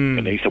 And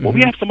then he said, well,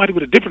 we have somebody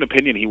with a different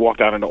opinion. He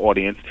walked out in the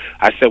audience.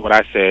 I said what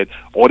I said.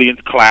 Audience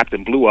clapped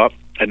and blew up.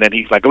 And then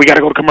he's like, oh, we got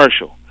to go to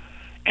commercial.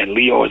 And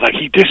Leo was like,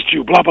 he dissed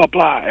you, blah, blah,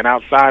 blah. And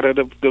outside of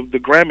the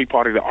Grammy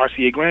party, the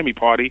RCA Grammy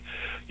party,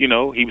 he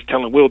was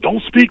telling Will,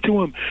 don't speak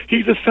to him.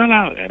 He's a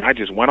sellout. And I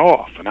just went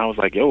off. And I was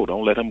like, yo,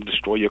 don't let him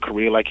destroy your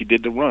career like he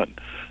did The Run.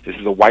 This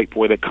is a white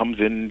boy that comes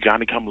in,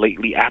 Johnny come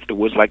lately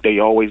afterwards like they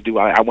always do.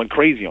 I went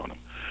crazy on him.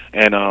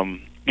 And,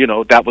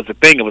 that was the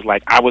thing. It was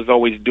like I was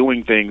always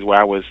doing things where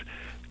I was,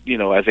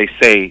 as they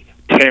say,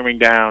 tearing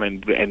down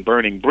and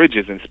burning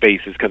bridges in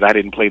spaces because I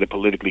didn't play the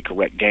politically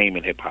correct game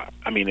in hip-hop.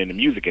 I mean, in the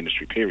music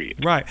industry,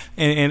 period. Right.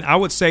 And I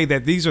would say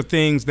that these are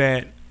things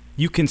that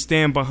you can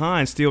stand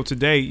behind still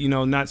today,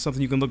 not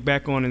something you can look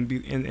back on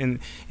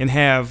and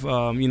have,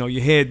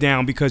 your head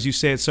down because you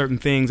said certain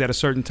things at a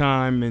certain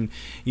time. And,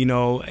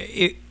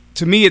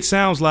 to me, it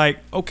sounds like,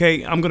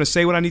 okay, I'm going to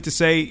say what I need to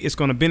say. It's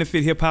going to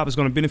benefit hip-hop. It's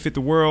going to benefit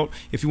the world.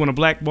 If you want to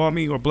blackball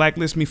me or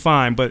blacklist me,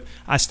 fine. But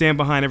I stand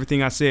behind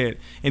everything I said.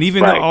 And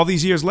even Right. all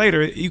these years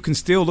later, you can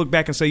still look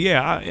back and say,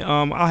 yeah,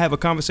 I'll have a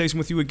conversation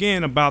with you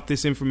again about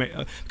this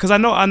information. Because I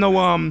know,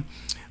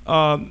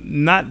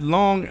 not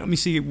long, let me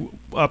see,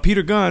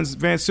 Peter Guns,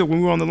 Van Silk,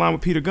 when we were on the line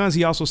with Peter Guns,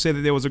 he also said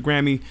that there was a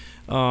Grammy,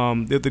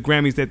 the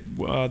Grammys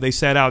that they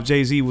sat out.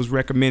 Jay-Z was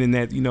recommending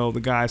that,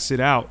 the guys sit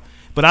out.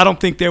 But I don't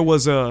think there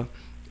was a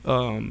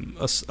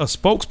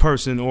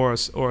spokesperson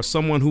or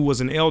someone who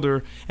was an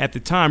elder at the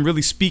time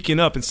really speaking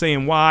up and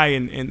saying why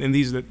and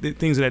these are the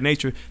things of that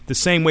nature the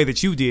same way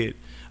that you did.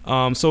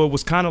 So it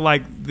was kind of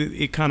like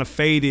it kind of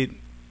faded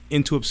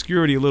into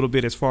obscurity a little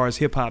bit as far as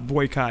hip hop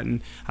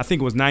boycotting. I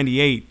think it was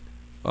 '98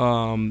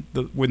 when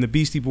the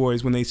Beastie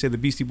Boys, when they said the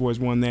Beastie Boys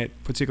won that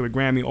particular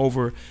Grammy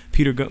over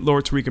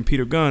Lord Tariq and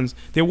Peter Guns,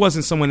 there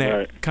wasn't someone that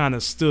Right. kind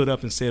of stood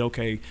up and said,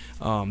 okay,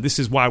 this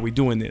is why we're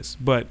doing this.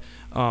 But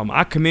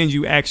I commend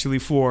you actually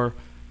for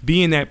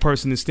being that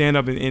person to stand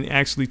up and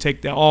actually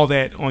take all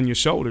that on your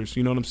shoulders.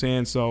 You know what I'm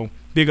saying? So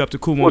big up to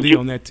Kool Moe Dee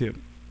on that tip.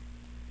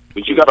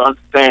 But you got to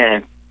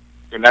understand,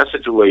 in that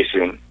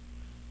situation,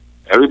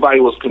 everybody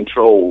was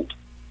controlled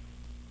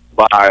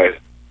by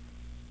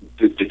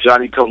the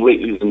Johnny come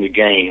latelys in the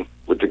game,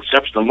 with the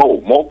exception of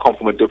Mo. Mo come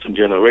from a different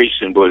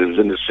generation, but is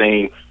in the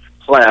same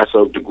class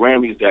of the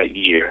Grammys that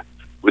year.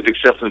 With the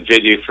exception of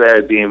J.J.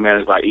 Fad being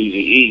managed by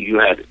Eazy-E, you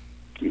had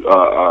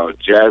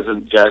Jazz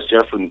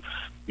Jeff and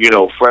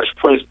Fresh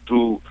Prince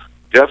through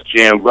Def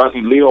Jam.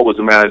 Rodney Leo was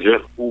the manager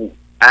who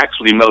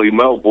actually Melly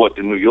Mel bought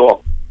to New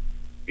York.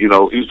 He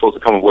was supposed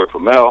to come and work for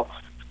Mel,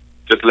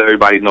 just to let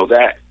everybody know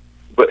that.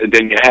 But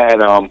then you had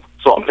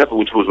Salt and Pepper,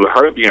 which was with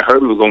Herbie, and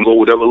Herbie was going to go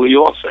whatever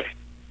Leo say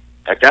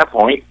at that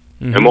point.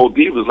 Mm-hmm. And Mo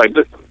Dee was like,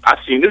 look, I've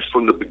seen this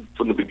from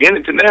the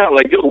beginning to now.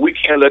 Like, yo, we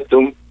can't let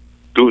them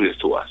do this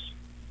to us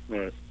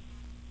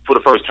for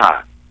the first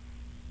time.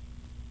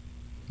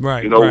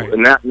 Right. Right.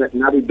 And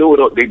now they do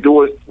it. They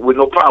do it with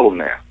no problem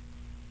now.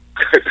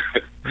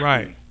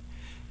 Right.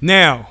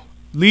 Now,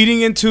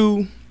 leading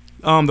into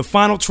the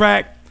final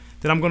track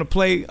that I'm going to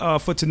play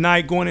for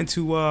tonight, going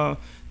into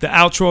the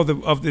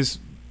outro of this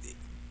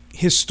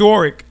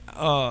historic,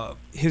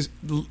 his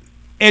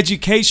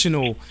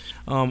educational,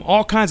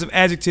 all kinds of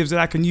adjectives that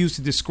I can use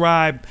to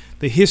describe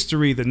the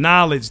history, the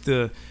knowledge,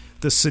 the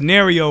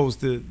scenarios,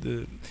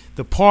 the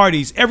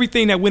parties,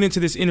 everything that went into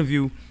this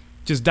interview,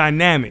 just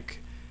dynamic.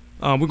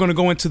 We're going to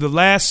go into the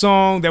last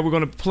song that we're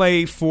going to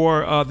play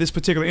for this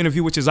particular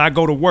interview, which is I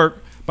Go to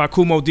Work by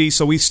Kool Moe Dee.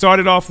 So we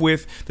started off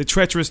with the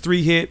treacherous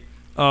 3-hit,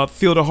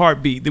 Feel the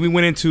Heartbeat. Then we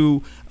went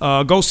into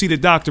Go See the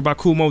Doctor by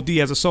Kool Moe Dee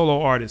as a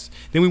solo artist.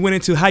 Then we went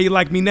into How You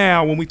Like Me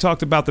Now when we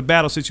talked about the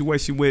battle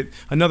situation with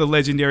another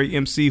legendary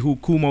MC who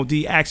Kool Moe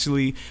Dee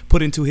actually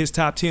put into his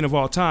top 10 of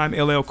all time,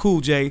 LL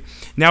Cool J.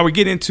 Now we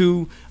get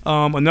into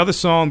another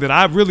song that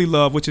I really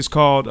love, which is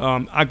called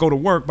I Go to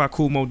Work by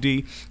Kool Moe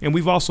Dee. And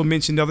we've also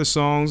mentioned other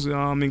songs,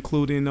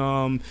 including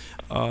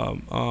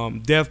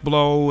Death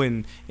Blow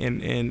and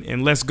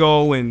Let's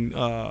Go and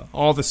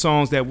all the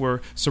songs that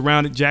were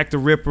surrounded, Jack the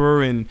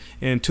Ripper and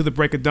To the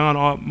Break of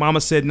Dawn, Mama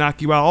Said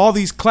Knock You Out, all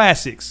these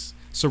classics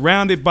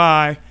surrounded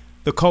by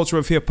the culture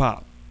of hip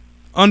hop,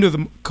 under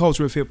the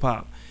culture of hip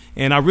hop.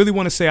 And I really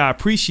want to say I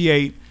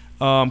appreciate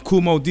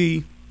Kool Moe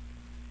Dee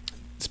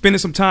spending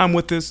some time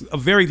with us, a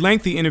very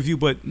lengthy interview,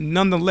 but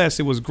nonetheless,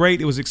 it was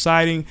great. It was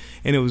exciting,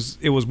 and it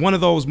was one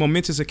of those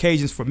momentous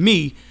occasions for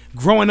me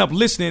growing up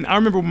listening. I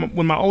remember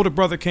when my older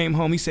brother came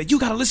home, he said, "You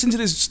got to listen to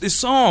this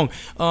song.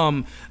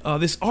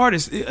 This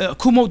artist,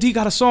 Kool Moe Dee,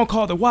 got a song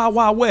called the Wild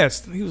Wild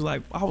West." I was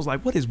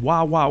like, "What is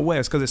Wild Wild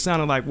West?" Because it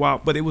sounded like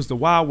wild, but it was the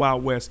Wild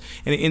Wild West,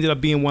 and it ended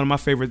up being one of my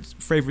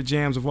favorite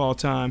jams of all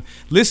time.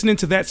 Listening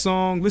to that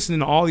song, listening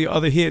to all the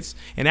other hits,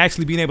 and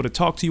actually being able to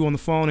talk to you on the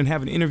phone and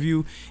have an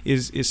interview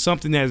is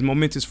something that is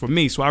momentous for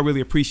me. So I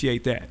really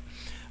appreciate that.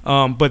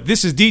 But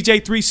this is DJ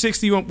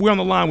 360. We're on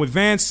the line with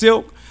Van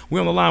Silk. We're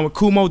on the line with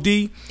Kool Moe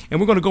Dee, and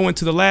we're going to go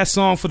into the last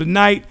song for the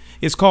night.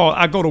 It's called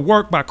I Go to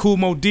Work by Kool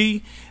Moe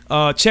Dee.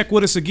 Check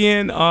with us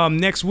again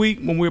next week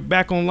when we're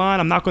back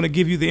online. I'm not going to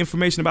give you the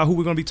information about who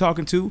we're going to be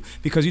talking to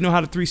because you know how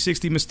the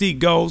 360 mystique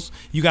goes.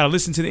 You got to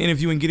listen to the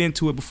interview and get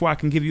into it before I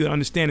can give you an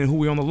understanding of who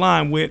we're on the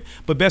line with.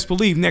 But best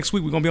believe next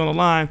week we're going to be on the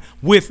line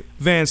with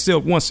Van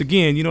Silk once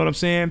again. You know what I'm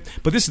saying?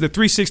 But this is the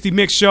 360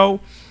 Mix Show.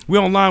 We're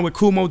online with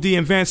Kool Moe Dee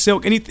and Van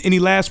Silk. Any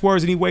last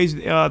words, any ways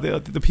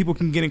the people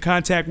can get in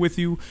contact with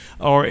you,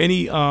 or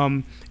any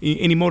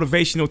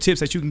motivational tips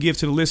that you can give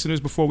to the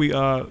listeners before we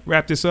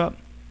wrap this up?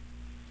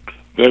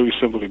 Very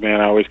simply,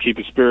 man, I always keep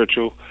it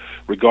spiritual,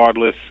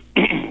 regardless,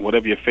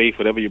 whatever your faith,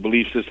 whatever your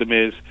belief system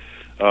is,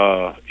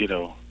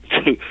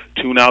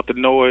 tune out the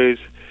noise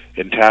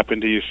and tap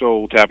into your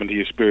soul, tap into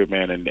your spirit,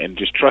 man, and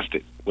just trust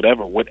it.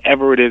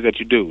 Whatever it is that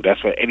you do, that's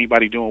for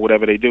anybody doing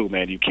whatever they do,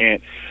 man. You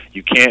can't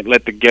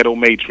let the ghetto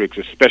matrix,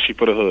 especially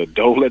for the hood.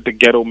 Don't let the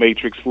ghetto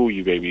matrix fool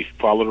you, baby.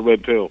 Follow the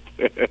red pill.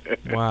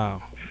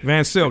 Wow.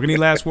 Van Silk, any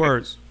last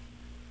words?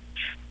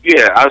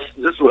 Yeah,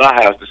 this is what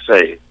I have to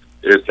say,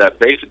 is that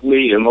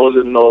basically, in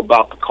order to know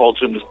about the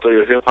culture and the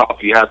story of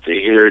hip-hop, you have to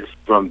hear it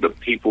from the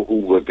people who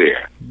were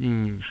there.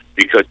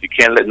 Because you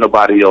can't let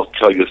nobody else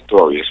tell your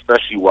story,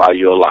 especially while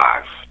you're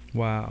alive.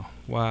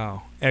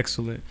 Wow.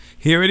 Excellent.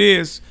 Here it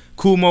is,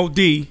 Kool Moe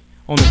Dee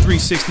on the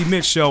 360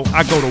 Mix Show.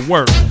 I Go to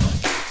Work.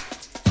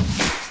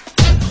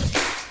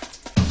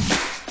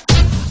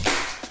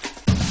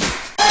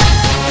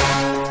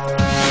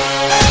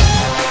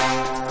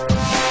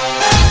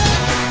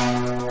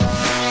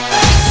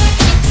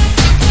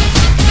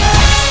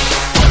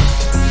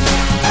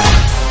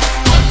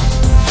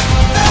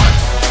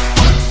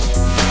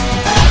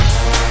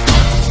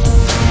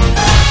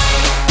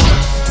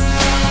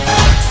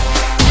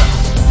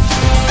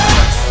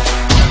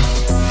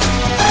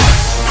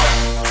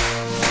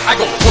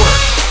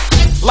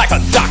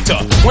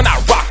 When I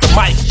rock the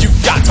mic, you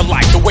got to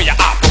like the way I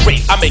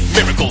operate. I make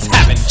miracles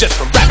happen just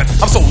from rapping.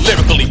 I'm so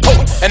lyrically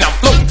potent, and I'm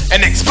floating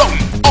and exploding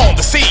on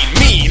the scene.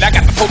 Mean, I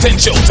got the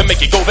potential to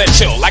make it go then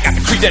chill. I got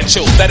the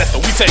credentials, that's the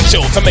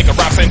essential to make a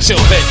rhyme sensual.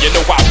 Then you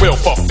know I will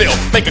fulfill,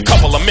 make a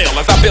couple of mil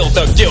as I build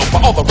a guild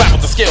for all the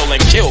rappers to skill and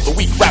kill the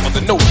weak rappers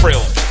with no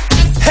frills.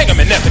 Hang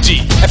him in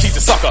effigy, if he's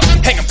a sucker.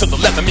 Hang him to the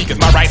left of me,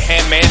 cause my right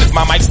hand man is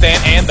my mic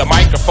stand and the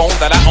microphone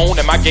that I own.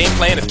 And my game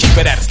plan is keep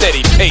it at a steady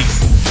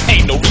pace.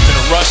 Ain't no reason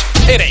to rush,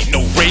 it ain't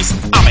no race.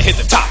 I'ma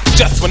hit the top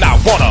just when I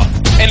wanna.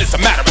 And it's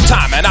a matter of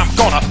time, and I'm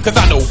gonna, cause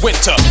I know when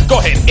to. Go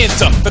ahead,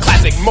 enter the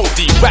classic Moe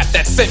Dee rap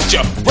that sent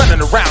you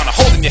running around,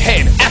 holding your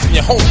head, asking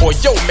your homeboy,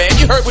 yo man,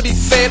 you heard what he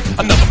said?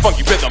 Another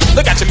funky rhythm.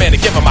 Look at your man and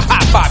give him a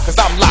high five, cause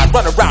I'm live,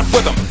 running around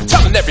with him.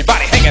 Telling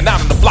everybody hanging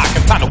out on the block,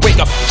 it's time to wake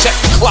up and check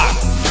the clock.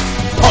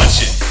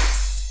 Punch it.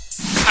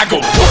 I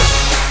go to work.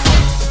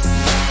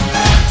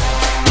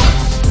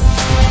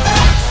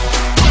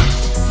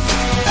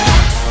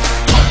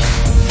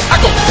 I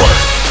go to work.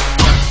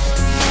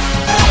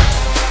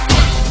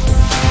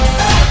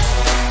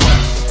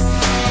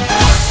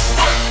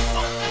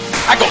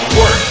 I go to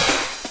work.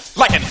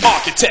 Like an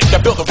architect, I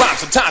build a rhyme,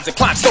 sometimes it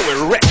climbs so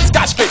erect.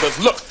 Skyscrapers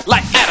look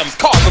like atoms,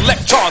 cars,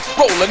 electrons,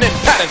 rolling in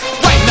patterns.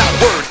 Writing out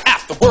word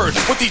after word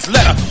with each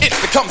letter, it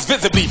becomes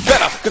visibly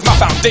better. Cause my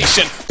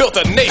foundation built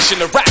a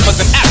nation of rappers.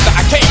 And after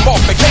I came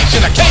off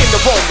vacation, I came to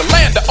roam the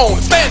land to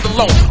own, stand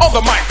alone on the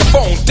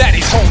microphone.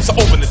 Daddy's home, so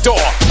open the door.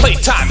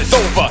 Playtime is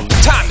over,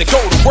 time to go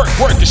to work.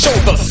 Work to show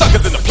the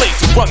suckers in the place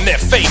who run their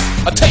face.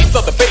 A taste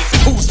of the bass and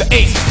who's the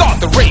ace,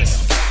 start the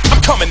race. I'm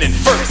coming in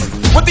first.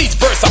 With each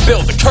verse I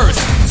build a curse,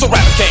 so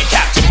rappers can't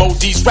capture Moe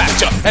Dee's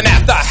rapture. And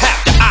after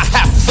I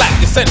have to slap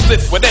you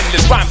senseless with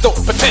endless rhymes. Don't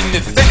pretend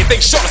this is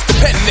anything short of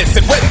stupendous.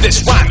 And when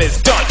this rhyme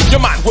is done, your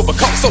mind will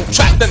become so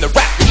trapped in the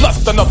rap you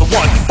lust another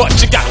one,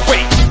 but you gotta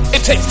wait.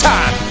 It takes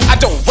time. I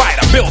don't write,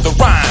 I build a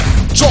rhyme.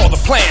 Draw the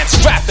plans,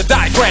 draft the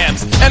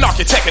diagrams, and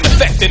architect an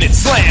effect and it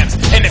slams.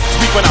 And next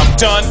week when I'm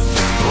done,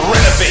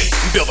 renovate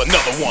and build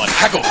another one.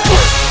 I go to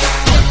work.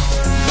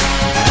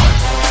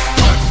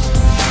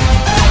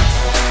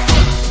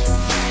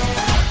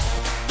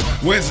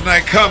 Wednesday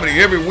Night Comedy.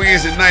 Every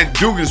Wednesday night,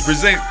 Dugan's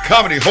present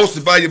comedy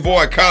hosted by your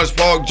boy, College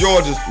Park,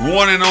 Georgia's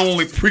one and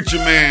only preacher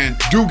man.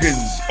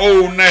 Dugan's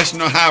Old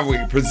National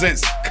Highway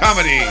presents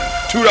comedy.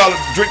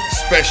 $2 drink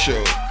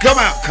special. Come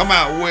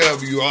out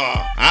wherever you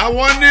are. I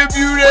wonder if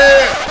you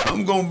there.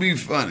 I'm going to be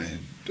funny.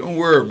 Don't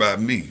worry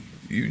about me.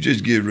 You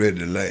just get ready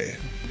to laugh.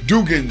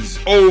 Dugan's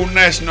Old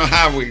National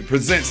Highway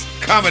presents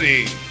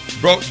comedy.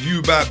 Brought to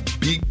you by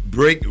Beat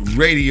Break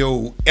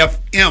Radio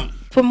FM.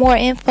 For more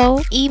info,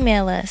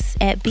 email us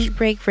at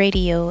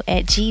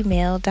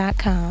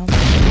beatbreakradio@gmail.com.